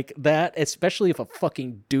of like that, especially if a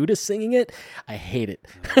fucking dude is singing it, I hate it.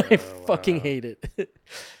 I fucking hate it.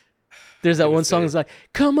 There's that one song that's like,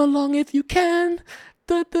 come along if you can.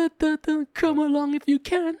 Da, da, da, da, come along if you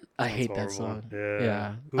can. I hate that song.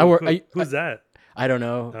 Yeah. Who's that? I don't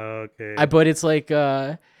know. Okay. But it's like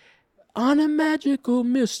on a magical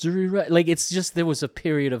mystery, right? Like it's just there was a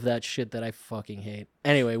period of that shit that I fucking hate.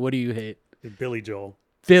 Anyway, what do you hate? Billy Joel.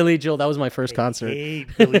 Billy Joel. That was my first concert. I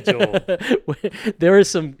hate Billy Joel. There is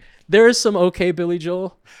some okay Billy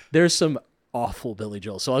Joel. There's some awful Billy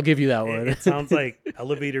Joel. So I'll give you that one. It sounds like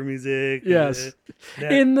elevator music. Yes.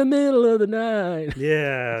 In the middle of the night.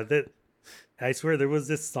 Yeah. I swear there was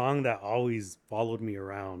this song that always followed me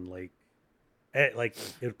around. Like it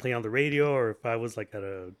would play on the radio, or if I was like at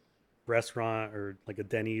a restaurant or like a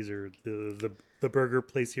Denny's or the burger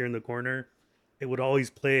place here in the corner, it would always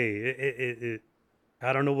play.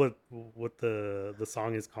 I don't know what the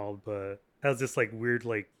song is called, but it has this like weird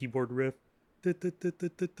like keyboard riff.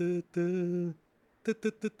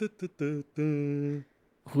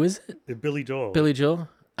 Who is it? Billy Joel. Billy Joel?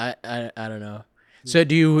 I don't know. So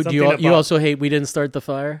Something you about also hate We Didn't Start the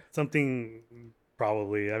Fire? something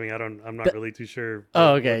probably. I mean, I'm not really too sure.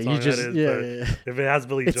 Oh, What okay. song You just that is, yeah, but yeah. if it has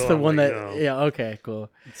Billy It's Joel, the I'm one like, that no. yeah. Okay,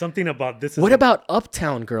 cool. Something about this is What about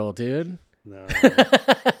Uptown Girl, dude? no.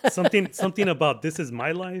 Something about this is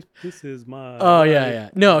my life. This is my Oh life. yeah.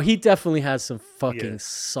 No, he definitely has some fucking Yeah.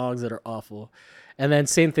 songs that are awful. And then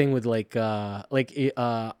same thing with I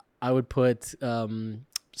would put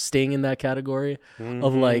Sting in that category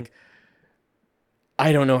of Mhm. like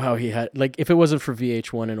I don't know how he had like if it wasn't for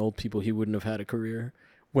VH1 and old people he wouldn't have had a career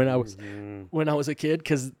when I was a kid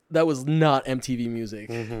cuz that was not MTV music.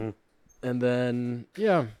 Mhm. And then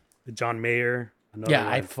yeah, John Mayer. Another Yeah,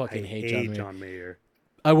 I one. fucking hate hate John Mayer. Mayer.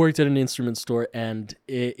 I worked at an instrument store and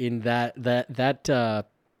in that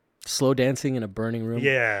slow dancing in a burning room.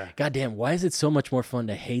 Yeah. Goddamn, why is it so much more fun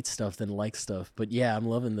to hate stuff than like stuff? But yeah, I'm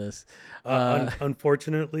loving this.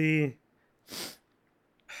 Unfortunately,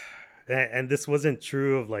 and this wasn't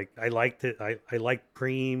true of like I liked it. I liked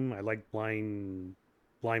Cream. I liked Blind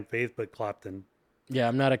Faith, but Clapton. Yeah,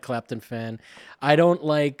 I'm not a Clapton fan. I don't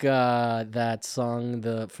like that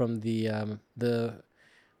song from the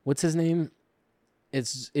what's his name?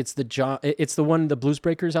 It's the one the Blues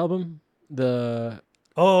Breakers album. The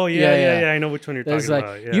Oh Yeah, yeah. yeah. I know which one you're There's talking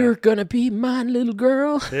like about. Yeah. you're gonna be my little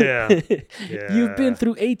girl. Yeah. You've been Yeah.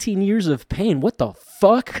 through 18 years of pain. What the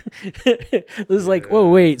fuck? It's like, whoa,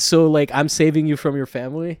 Yeah. wait. So like, I'm saving you from your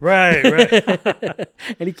family, Right.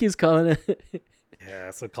 and he keeps calling it.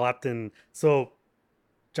 Yeah. So Clapton. So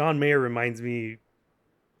John Mayer reminds me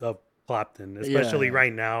of Clapton, especially Yeah.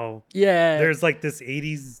 right now. Yeah, There's like this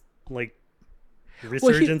 80s like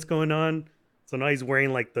resurgence going on. So now he's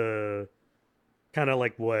wearing like the kind of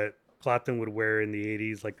like what Clapton would wear in the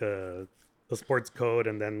 80s, like a sports coat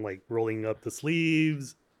and then like rolling up the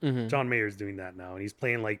sleeves. Mhm. John Mayer's doing that now, and he's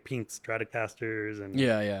playing like pink Stratocasters and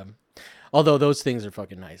yeah. Although those things are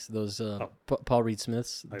fucking nice. Those Paul Reed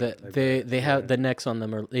Smiths, I they bet, have yeah. the necks on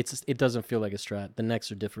them are it doesn't feel like a Strat. The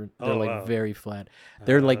necks are different. They're Oh, like wow. very flat.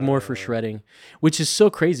 They're like more for shredding, which is so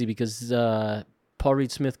crazy because Paul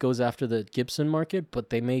Reed Smith goes after the Gibson market, but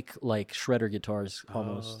they make like shredder guitars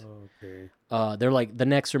almost. Oh, okay. They're like the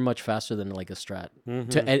necks are much faster than like a Strat,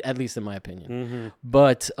 Mhm. at least in my opinion.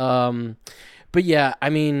 Mhm. But yeah, I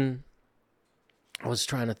mean, I was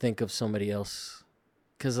trying to think of somebody else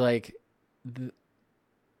because like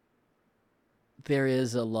there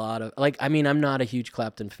is a lot of like I mean I'm not a huge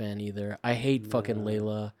Clapton fan either. I hate fucking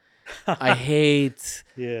Layla. I hate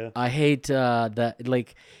Yeah. that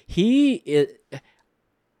like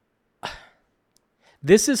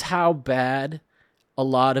this is how bad a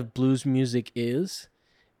lot of blues music is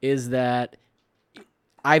that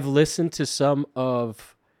I've listened to some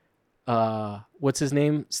of what's his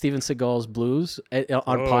name, Steven Seagal's blues on Oh.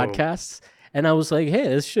 podcasts, and I was like, hey,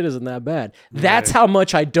 this shit isn't that bad. That's how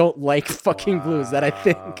much I don't like fucking blues. That I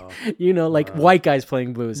think Wow. like white guys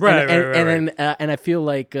playing blues, Right, and I feel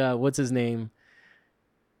like what's his name.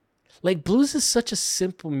 Like blues is such a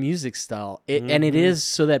simple music style, and it is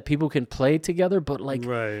so that people can play together. But like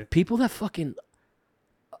Right. people that fucking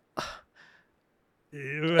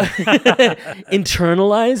Yeah.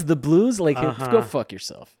 internalize the blues, like go Uh-huh. fuck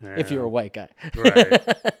yourself if you're Yeah. a white guy. Right.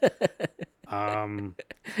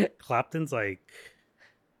 Clapton's like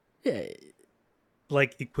Yeah,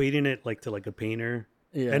 equating it like to like a painter,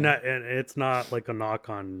 yeah. and it's not like a knock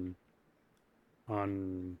on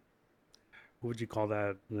what would you call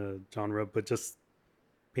that genre, but just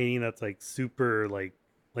painting that's like super like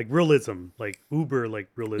realism, like uber like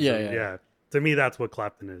realism. Yeah. To me, that's what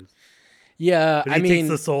Clapton is. Yeah, But I he takes mean,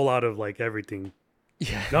 the soul out of like everything.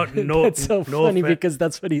 yeah, No, that's so no funny offen- because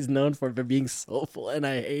that's what he's known for being soulful, and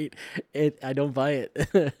I hate it. I don't buy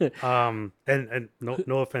it. And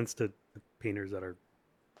no offense to painters that are,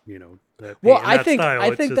 that Well, paint in I that think style. I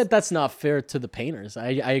It's think just- that that's not fair to the painters. I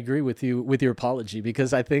agree with you with your apology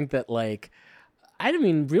because I think that like I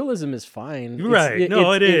mean realism is fine. You're right.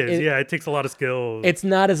 It is. Yeah, it takes a lot of skill. It's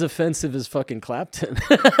not as offensive as fucking Clapton.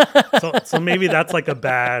 So maybe that's like a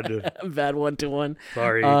bad. Bad 1-to-1.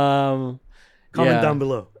 Sorry. Comment Comment down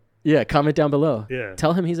below. Yeah, comment down below. Yeah.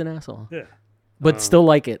 Tell him he's an asshole. Yeah. But still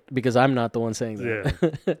like it because I'm not the one saying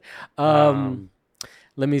that.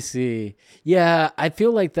 Let me see. Yeah, I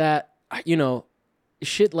feel like that,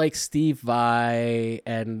 shit like Steve Vai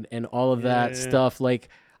and all of that Yeah. stuff. Like,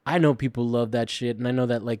 I know people love that shit, and I know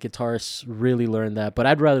that like guitarists really learn that. But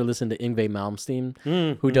I'd rather listen to Yngwie Malmsteen,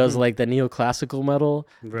 who does like the neoclassical metal,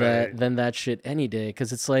 than that shit any day,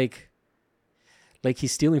 because it's like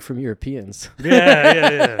he's stealing from Europeans.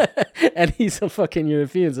 Yeah. And he's a fucking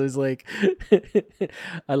European, so he's like,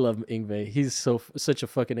 I love Yngwie. He's such a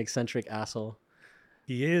fucking eccentric asshole.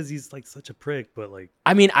 He is. He's like such a prick, but like.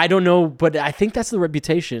 I mean, I don't know, but I think that's the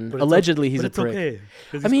reputation. Allegedly, he's a prick. Okay,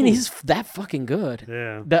 I mean, cool. He's that fucking good.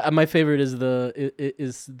 Yeah. My favorite is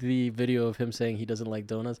the video of him saying he doesn't like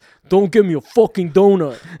donuts. Don't give me a fucking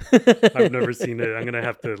donut. I've never seen it. I'm gonna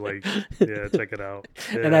have to check it out.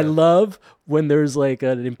 Yeah. And I love when there's like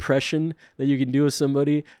an impression that you can do of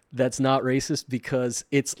somebody that's not racist, because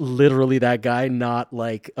it's literally that guy, not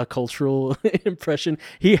like a cultural impression.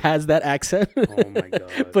 He has that accent. Oh my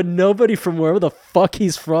god. But nobody from wherever the fuck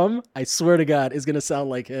he's from, I swear to God, is gonna sound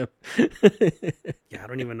like him. Yeah, I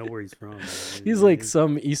don't even know where he's from. He's like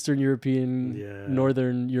some Eastern European,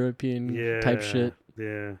 Northern European type shit.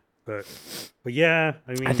 Yeah. But yeah,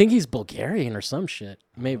 I mean, I think he's Bulgarian or some shit.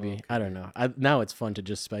 Maybe. Okay. I don't know. Now it's fun to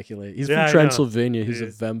just speculate. He's from Transylvania. He's a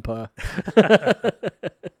vampire.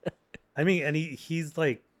 I mean, and he's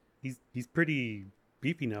like he's pretty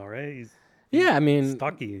beefy now, right? I mean,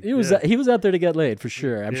 stocky. He was out there to get laid for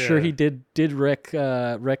sure. I'm sure he did wreck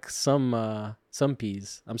some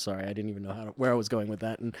peas. I'm sorry, I didn't even know where I was going with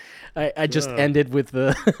that, and I just ended with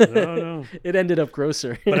the. No. It ended up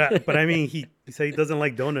grosser. But I mean, he said he doesn't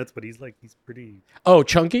like donuts, but he's pretty. Oh,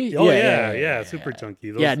 chunky. Oh yeah, super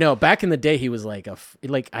chunky. No, back in the day he was like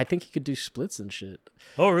I think he could do splits and shit.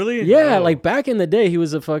 Oh really? Yeah, like back in the day he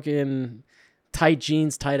was a fucking tight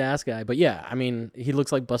jeans, tight ass guy. But yeah, I mean, he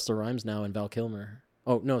looks like Busta Rhymes now and Val Kilmer.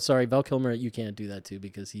 Oh no, sorry, Val Kilmer, you can't do that too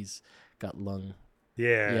because he's got lung.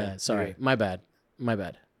 Yeah. Sorry, my bad.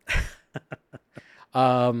 But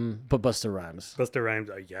Busta Rhymes.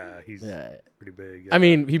 He's pretty big. I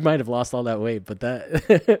mean, he might have lost all that weight, but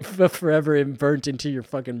but forever burnt into your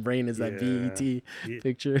fucking brain is that BET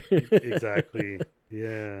picture. Exactly.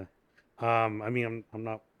 Yeah. I mean, I'm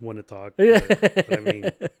not one to talk. But I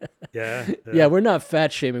mean, yeah. We're not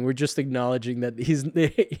fat shaming. We're just acknowledging that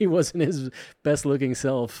he wasn't his best looking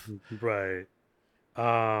self. Right.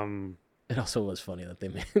 It also was funny that they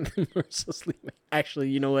made them mercilessly. Actually,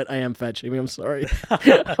 you know what? I am fat shaming. I'm sorry.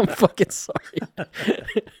 I'm fucking sorry.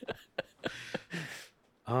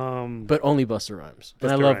 But only Busta Rhymes.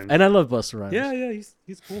 I love Busta Rhymes. Yeah,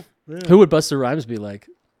 he's cool. Yeah. Who would Busta Rhymes be like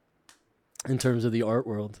in terms of the art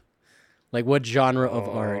world? Like what genre of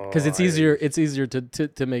art? Because it's easier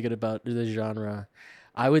to make it about the genre.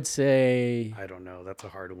 I would say, I don't know. That's a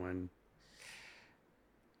hard one.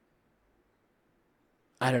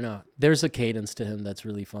 I don't know. There's a cadence to him that's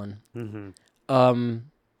really fun. Mm-hmm.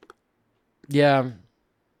 Yeah.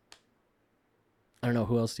 I don't know.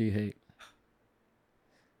 Who else do you hate?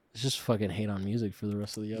 Just fucking hate on music for the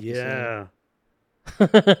rest of the episode. Yeah.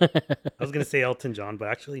 I was gonna say Elton John, but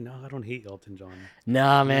actually, no, I don't hate Elton John.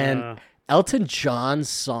 Nah, man. Elton John's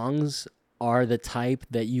songs are the type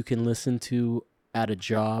that you can listen to at a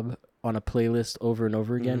job on a playlist over and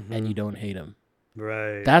over again, and you don't hate him.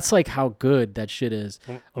 Right. That's like how good that shit is.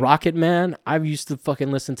 Rocket Man, I've used to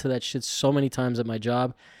fucking listen to that shit so many times at my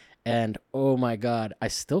job, and oh my god, I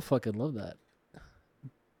still fucking love that.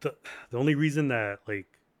 The only reason that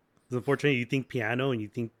unfortunately you think piano and you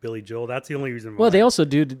think Billy Joel, that's the only reason why. Well, they also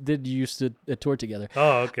did used to tour together.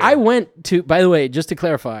 Oh, okay. I went to, by the way, just to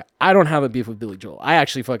clarify, I don't have a beef with Billy Joel. I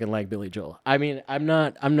actually fucking like Billy Joel. I mean,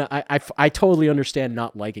 I totally understand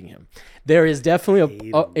not liking him. There is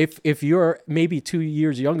definitely if you're maybe 2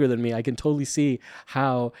 years younger than me, I can totally see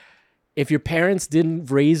how if your parents didn't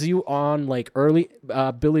raise you on like early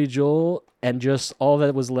Billy Joel and just all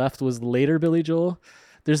that was left was later Billy Joel.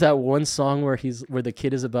 There's that one song where the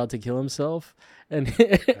kid is about to kill himself and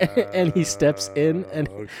and he steps in and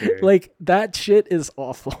like that shit is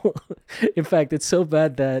awful. In fact, it's so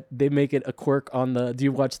bad that they make it a quirk on do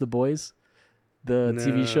you watch The Boys? The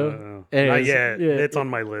TV show? Not yet. It's on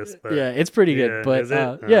my list. But it's pretty good. But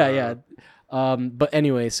yeah. But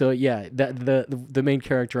anyway, so yeah, the main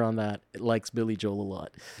character on that likes Billy Joel a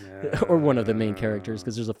lot. Or one of the main characters,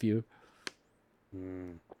 because there's a few.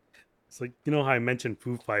 It's like, you know how I mentioned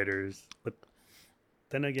Foo Fighters, but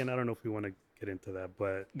then again, I don't know if we want to get into that,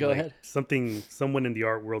 but go ahead. Someone in the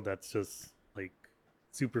art world that's just like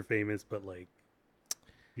super famous, but like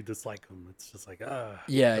you dislike them. It's just like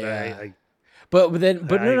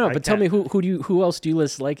But tell me who else do you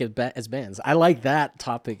like as bands? I like that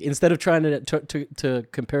topic instead of trying to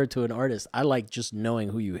compare it to an artist. I like just knowing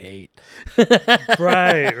who you hate.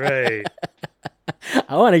 Right.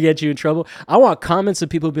 I want to get you in trouble. I want comments of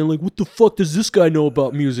people being like, "What the fuck does this guy know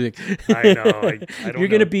about music?" I know. I don't You're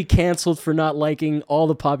gonna know be canceled for not liking all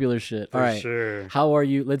the popular shit. All for right. sure. How are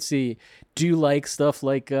you? Let's see. Do you like stuff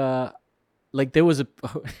like there was a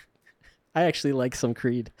I actually like some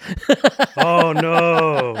Creed. Oh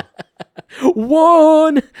no.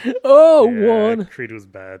 One. Oh, Yeah, one. Creed was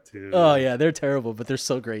bad too. Oh yeah, they're terrible, but they're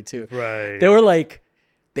so great too. Right. They were like,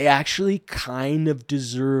 they actually kind of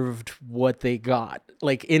deserved what they got,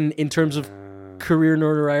 like in terms of career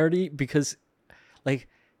notoriety, because like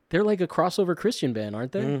they're like a crossover Christian band,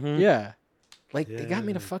 aren't they? Mhm. Yeah. Like they got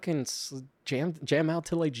me to Yeah. fucking jam out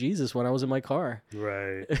to like Jesus when I was in my car.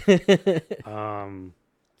 Right.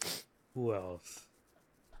 Who else?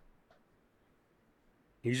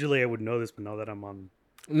 Usually I would know this, but now that I'm on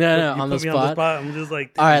No, you on put the me on the spot. spot, I'm just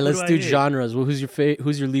like, All right, who let's do I do hate? genres. Well, who's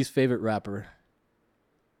your least favorite rapper?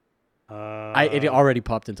 It Uh, already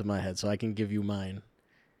popped into my head, so I can give you mine.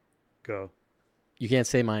 Go. You can't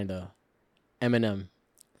say mine though. Eminem.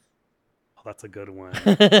 Oh, that's a good one.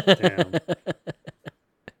 Damn.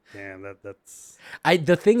 Damn, that's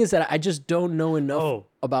The thing is that I just don't know enough Oh,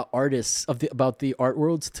 about artists about the art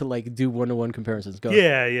worlds to like do 1-to-1 comparisons. Go.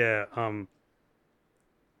 yeah.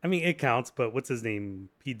 I mean it counts, but what's his name?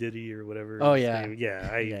 P. Diddy or whatever. Oh, his yeah. name. Yeah,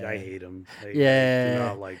 I Yeah. hate him. I do Yeah,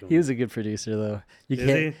 not like him. he was a good producer though. You Is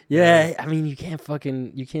can't. he? Yeah, Yeah. I mean, you can't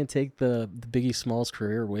take the Biggie Smalls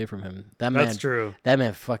career away from him. That That's man, true. that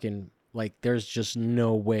man, fucking like, there's just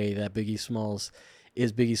no way that Biggie Smalls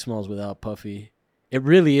is Biggie Smalls without Puffy. It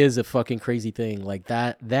really is a fucking crazy thing. Like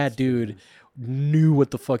that dude knew what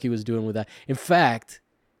the fuck he was doing with that. In fact,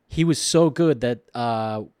 he was so good that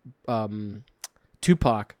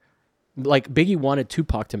Tupac, like Biggie wanted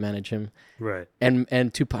Tupac to manage him, Right.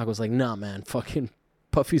 and Tupac was like, "Nah, man, fucking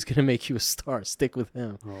Puffy's gonna make you a star. Stick with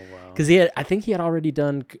him." Oh wow. Because I think he had already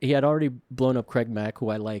blown up Craig Mack, who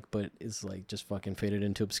I like, but is like just fucking faded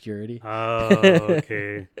into obscurity. Oh,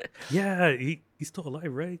 okay. Yeah, he's still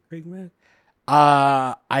alive, right? Craig Mack?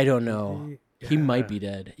 I don't know. He might Yeah. be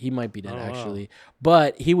dead. He might be dead Oh, wow. actually.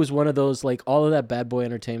 But he was one of those, like, all of that Bad Boy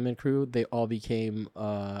Entertainment crew. They all became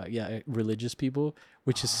religious people,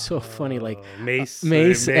 which is so funny. Like Oh, Mace,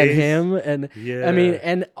 Mace and him, and Yeah. I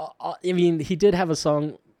mean, he did have a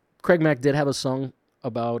song. Craig Mack did have a song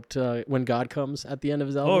about when God comes at the end of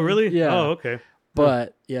his album. Oh, really? Yeah. Oh, okay.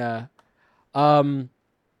 But yeah, yeah.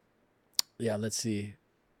 Let's see.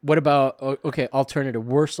 What about okay?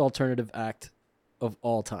 Worst alternative act of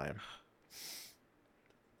all time.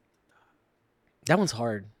 That one's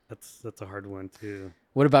hard. That's a hard one too.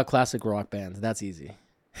 What about classic rock bands? That's easy.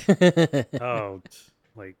 Oh,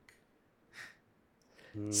 like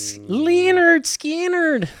Leonard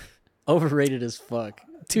Skinner. Overrated as fuck.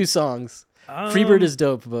 2 songs. Freebird is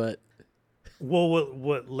dope, but well,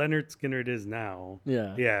 what Leonard Skinner is now.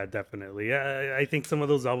 yeah. Yeah, definitely. Yeah, I think some of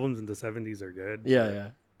those albums in the 70s are good. Yeah.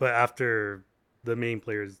 But after the main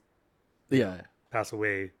players Yeah. pass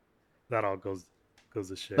away, that all goes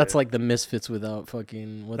to shit. That's like the Misfits without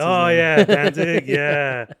fucking what's his Oh name? yeah, Danzig.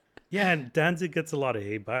 Yeah, yeah. And Danzig gets a lot of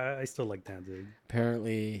hate, but I still like Danzig.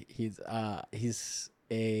 Apparently he's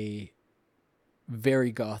a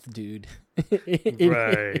very goth dude.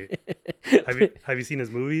 Right. Have you seen his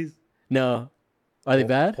movies? No. Are they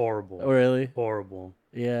bad? Horrible. Oh, really? Horrible.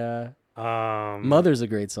 Yeah. Mother. Mother's a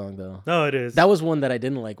great song though. No, it is. That was one that I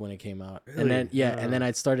didn't like when it came out. Really? And then and then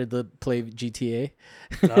I started to play GTA.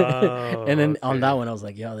 Oh, and then on okay. that one I was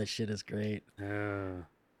like, yo, this shit is great. Yeah. I was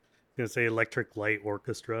gonna say Electric Light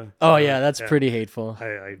Orchestra. Oh yeah, that's pretty hateful.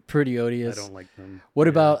 I pretty odious. don't like them. What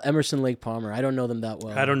Yeah. about Emerson Lake Palmer? I don't know them that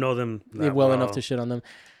well. I don't know them that well enough to shit on them.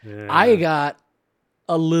 Yeah. I got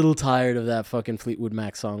a little tired of that fucking Fleetwood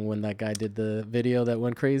Mac song when that guy did the video that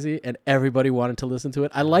went crazy and everybody wanted to listen to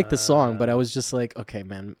it. I liked the song, but I was just like, okay,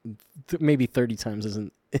 man, maybe 30 times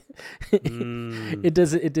isn't. It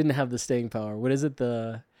didn't have the staying power. What is it?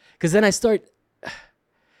 Because then I start,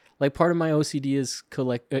 like, part of my OCD is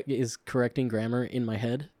correcting grammar in my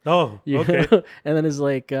head. Oh, You okay. know? And then it's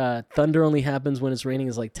like thunder only happens when it's raining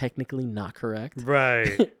is like technically not correct.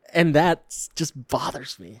 Right. And that just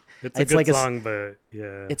bothers me. It's a It's good like song, but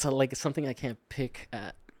yeah. It's like something I can't pick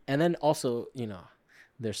at. And then also,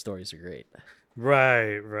 their stories are great.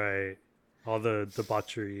 Right. All the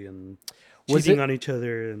debauchery and Was cheating it- on each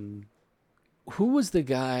other and Who was the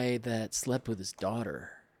guy that slept with his daughter?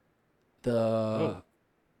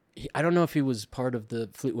 I don't know if he was part of the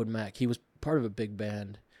Fleetwood Mac. He was part of a big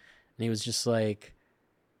band, and he was just like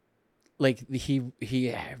he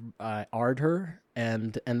R'd her,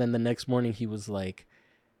 and then the next morning he was like,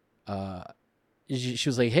 she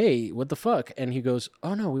was like, "Hey, what the fuck?" And he goes,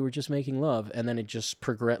 "Oh no, we were just making love." And then it just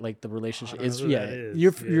progressed. Like the relationship is,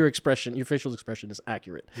 your expression, your facial expression is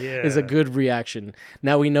accurate. Yeah, is a good reaction.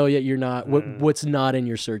 Now we know that you're not. What's not in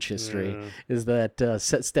your search history is that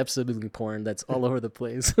step sibling porn that's all over the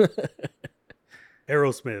place.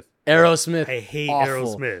 Aerosmith. I hate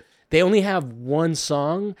awful. Aerosmith. They only have one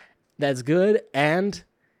song that's good, and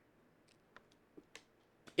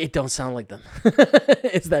it don't sound like them.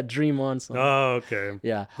 It's that Dream On song. Oh, okay.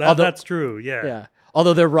 Yeah. That's true. Yeah. Yeah.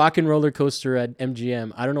 Although their Rock and Roller Coaster at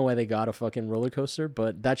MGM, I don't know why they got a fucking roller coaster,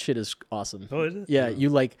 but that shit is awesome. Oh, is it? Yeah. You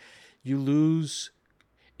lose.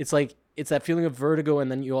 It's that feeling of vertigo, and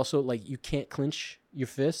then you also you can't clench your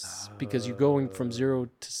fists because you're going from 0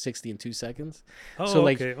 to 60 in 2 seconds. Oh, so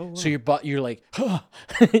okay. Oh, wow. so you're like,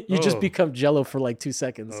 you just become jello for like 2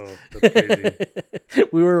 seconds. Oh, that's crazy.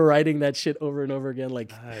 We were writing that shit over and over again,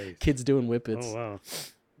 like Nice. kids doing whippets. Oh, wow.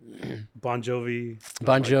 Bon Jovi.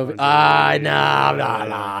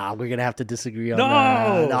 Nah. We're gonna have to disagree on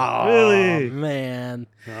that. No, really? Man.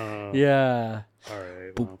 Oh, Yeah. all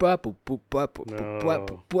right.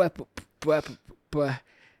 Well.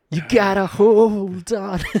 You gotta hold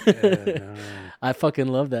on. No. I fucking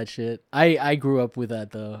love that shit. I grew up with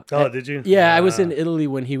that though. Oh, did you? Yeah, I was in Italy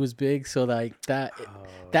when he was big, so like that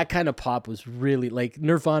kind of pop was really like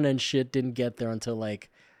Nirvana and shit didn't get there until I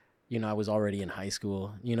was already in high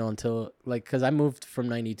school, until because I moved from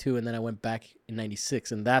 92 and then I went back in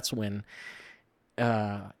 96, and that's when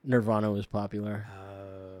Nirvana was popular.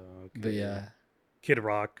 Okay. But yeah. Kid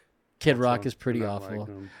Rock. Kid Rock is pretty awful.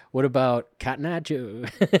 What about Cotton Eye Joe?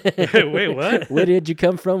 Wait, what? Where did you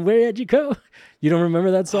come from? Where did you go? You don't remember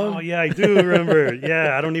that song? Oh, yeah, I do remember.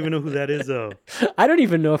 Yeah, I don't even know who that is, though. I don't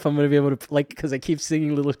even know if I'm going to be able to, because I keep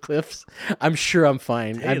singing little clips. I'm sure I'm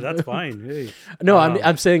fine. Hey, that's fine. Hey. No,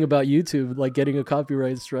 I'm saying about YouTube, getting a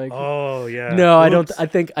copyright strike. Oh, yeah. No, Oops. I don't.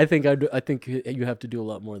 I think you have to do a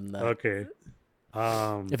lot more than that. Okay.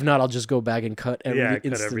 If not, I'll just go back and cut every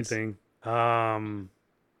instance. Cut everything.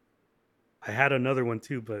 I had another one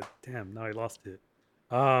too, but damn, now I lost it.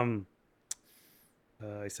 I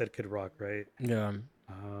said Kid Rock, right? Yeah.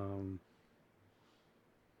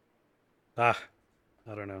 I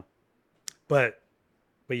don't know. But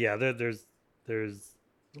yeah, there's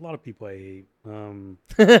a lot of people I hate.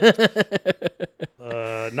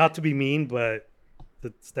 Not to be mean, but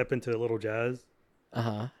to step into a little jazz.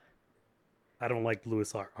 Uh-huh. I don't like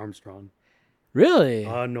Louis Armstrong. Really?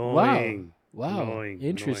 Annoying. Wow. Annoying.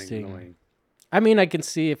 Interesting. Annoying. I mean, I can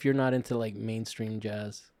see if you're not into mainstream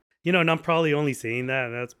jazz. And I'm probably only saying that,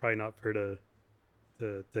 and that's probably not fair to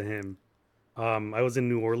him. I was in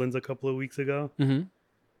New Orleans a couple of weeks ago. Mm-hmm.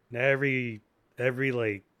 And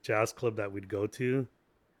every jazz club that we'd go to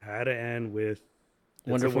had to end with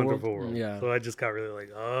It's a Wonderful World. Yeah. So I just got really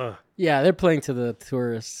ugh. Yeah, they're playing to the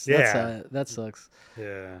tourists. Yeah. That sucks.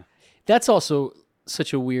 Yeah. That's also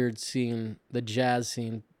such a weird scene, the jazz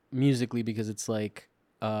scene musically, because it's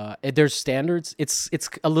there's standards. It's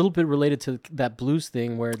a little bit related to that blues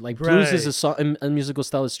thing where blues is a musical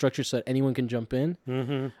style that's structured so that anyone can jump in.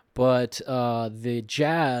 Mm-hmm. But the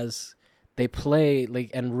jazz, they play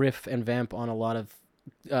and riff and vamp on a lot of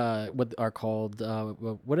what are called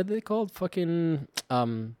what are they called? Fucking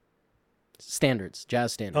standards,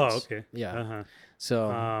 jazz standards. Oh, okay. Yeah. Uh-huh.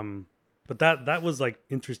 So but that was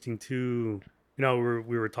interesting too. We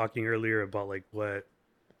were talking earlier about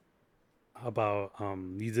about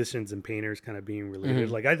musicians and painters kind of being related.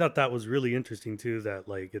 Mm-hmm. I thought that was really interesting too, that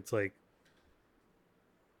it's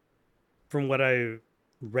from what I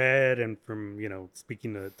read and from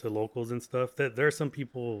speaking to locals and stuff, that there are some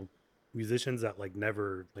musicians that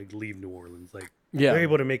never leave New Orleans. Yeah, they're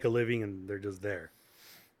able to make a living and they're just there,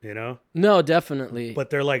 No, definitely. but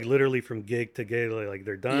they're literally from gig to gig,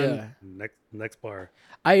 they're done. Yeah. Next bar.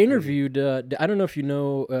 I interviewed I don't know if you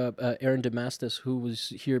know Erin Damastis, who was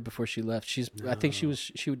here before she left. I think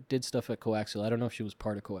she did stuff at Coaxial. I don't know if she was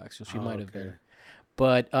part of Coaxial. She might have been.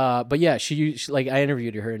 But yeah, she I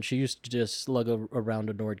interviewed her, and she used to just slug around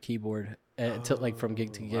a Nord keyboard from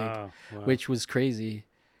gig to gig, Wow. which was crazy.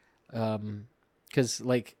 Cuz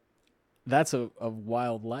that's a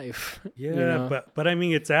wild life. Yeah, but I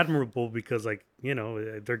mean, it's admirable because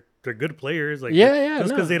they're good players. Just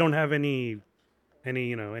because they don't have any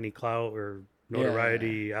clout or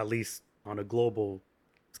notoriety, at least on a global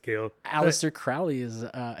scale. Aleister Crowley is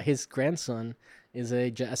his grandson is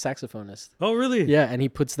a saxophonist. Oh, really? Yeah, and he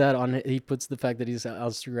puts the fact that he's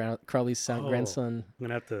Aleister Crowley's grandson. I'm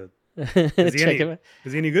gonna have to check him out.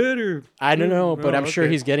 Is he any good or? I don't know, but I'm sure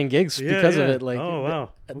he's getting gigs because of it. Oh,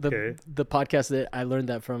 wow. Okay. The podcast that I learned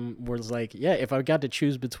that from was if I got to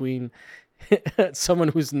choose between someone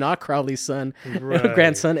who's not Crowley's son, Right.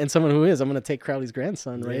 grandson, and someone who is. I'm gonna take Crowley's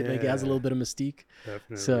grandson, right? Like it has a Yeah. little bit of mystique.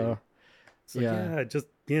 Definitely. So yeah, just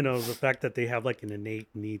the fact that they have like an innate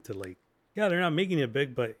need to like, yeah, they're not making it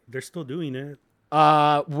big, but they're still doing it.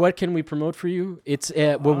 what can we promote for you? It's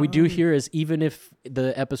what we do here is even if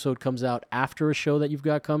the episode comes out after a show that you've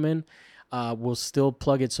got coming, we'll still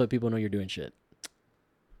plug it so people know you're doing shit.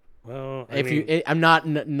 Well, I'm not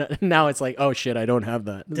now. It's like, oh shit, I don't have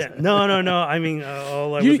that. Yeah, no. I mean,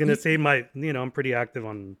 all I was gonna say, I'm pretty active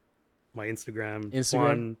on my Instagram.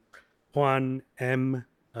 Instagram? Juan M.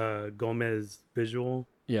 Gomez Visual.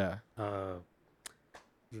 Yeah.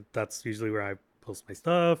 That's usually where I post my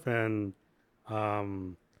stuff, and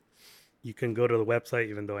you can go to the website,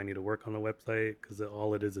 even though I need to work on the website because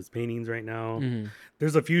all it is paintings right now. Mm-hmm.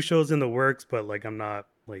 There's a few shows in the works, but like I'm not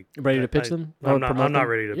like ready to pitch them. I'm not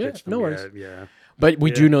ready to pitch them. No worries. Yet. Yeah, but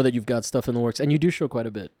we do know that you've got stuff in the works, and you do show quite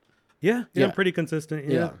a bit. Yeah. Yeah. I'm pretty consistent.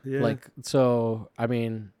 Yeah. Like so. I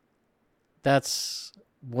mean, that's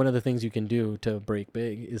one of the things you can do to break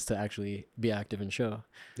big is to actually be active and show.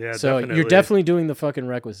 Yeah. So you're definitely doing the fucking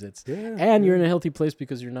requisites, Yeah. and you're in a healthy place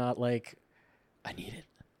because you're not like, I need it.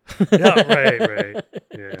 Yeah. Right.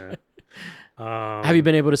 Yeah. Have you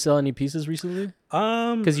been able to sell any pieces recently?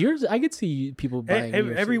 Because yours, I could see people buying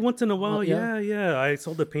every yours. once in a while. Yeah. Yeah. I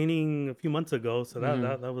sold a painting a few months ago, so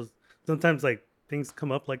that was sometimes like things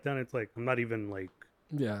come up like that. It's like I'm not even like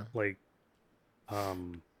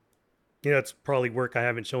it's probably work I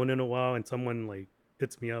haven't shown in a while, and someone like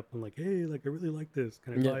hits me up and like, hey, like I really like this.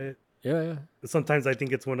 Can I buy it? Yeah. Sometimes I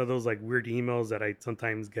think it's one of those like weird emails that I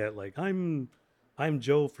sometimes get like I'm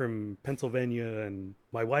Joe from Pennsylvania and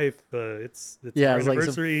my wife it's our it's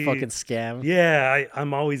anniversary. like some fucking scam. Yeah,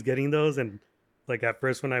 I'm always getting those, and like at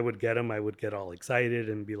first when I would get them I would get all excited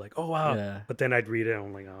and be like, oh wow. Yeah. But then I'd read it and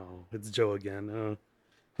I'm like, oh, it's Joe again.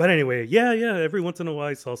 But anyway, yeah, every once in a while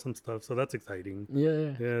I saw some stuff, so that's exciting.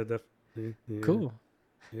 Yeah. Definitely. Yeah. Cool.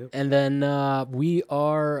 Yep. And then we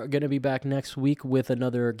are going to be back next week with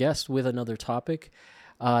another guest with another topic.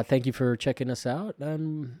 Thank you for checking us out.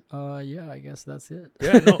 And I guess that's it.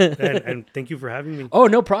 Yeah, no, and thank you for having me. Oh,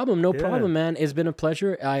 no problem. No problem, man. It's been a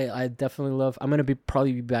pleasure. I definitely I'm going to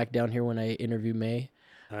probably be back down here when I interview May.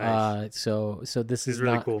 Nice. So this is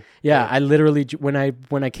really not cool. Yeah, I literally when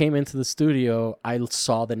I came into the studio, I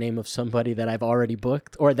saw the name of somebody that I've already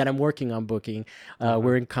booked or that I'm working on booking.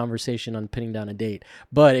 We're in conversation on pinning down a date,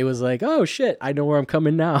 but it was like, oh shit, I know where I'm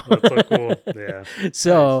coming now. That's so cool. Yeah.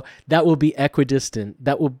 So that will be equidistant.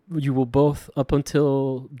 You will both up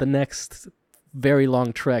until the next very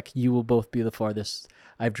long trek. You will both be the farthest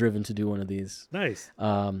I've driven to do one of these. Nice.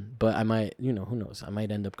 But I might, who knows? I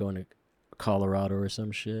might end up going to Colorado or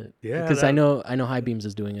some shit. Yeah, because I know High Beams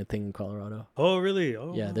is doing a thing in Colorado. Oh really?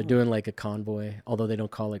 Oh yeah, they're doing like a convoy, although they don't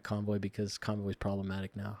call it convoy because convoy is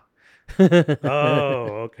problematic now.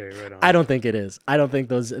 Oh, okay, right on. I don't think it is. I don't think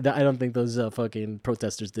those fucking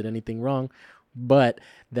protesters did anything wrong, but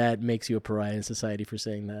that makes you a pariah in society for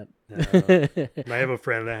saying that. I have a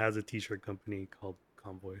friend that has a t-shirt company called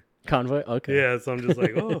Convoy. Convoy, okay. Yeah, so I'm just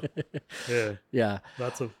like, oh, yeah.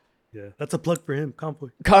 That's a plug for him,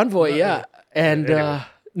 Convoy, yeah. And anyway.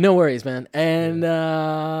 no worries, man. And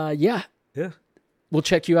Yeah. We'll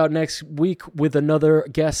check you out next week with another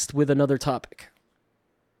guest with another topic.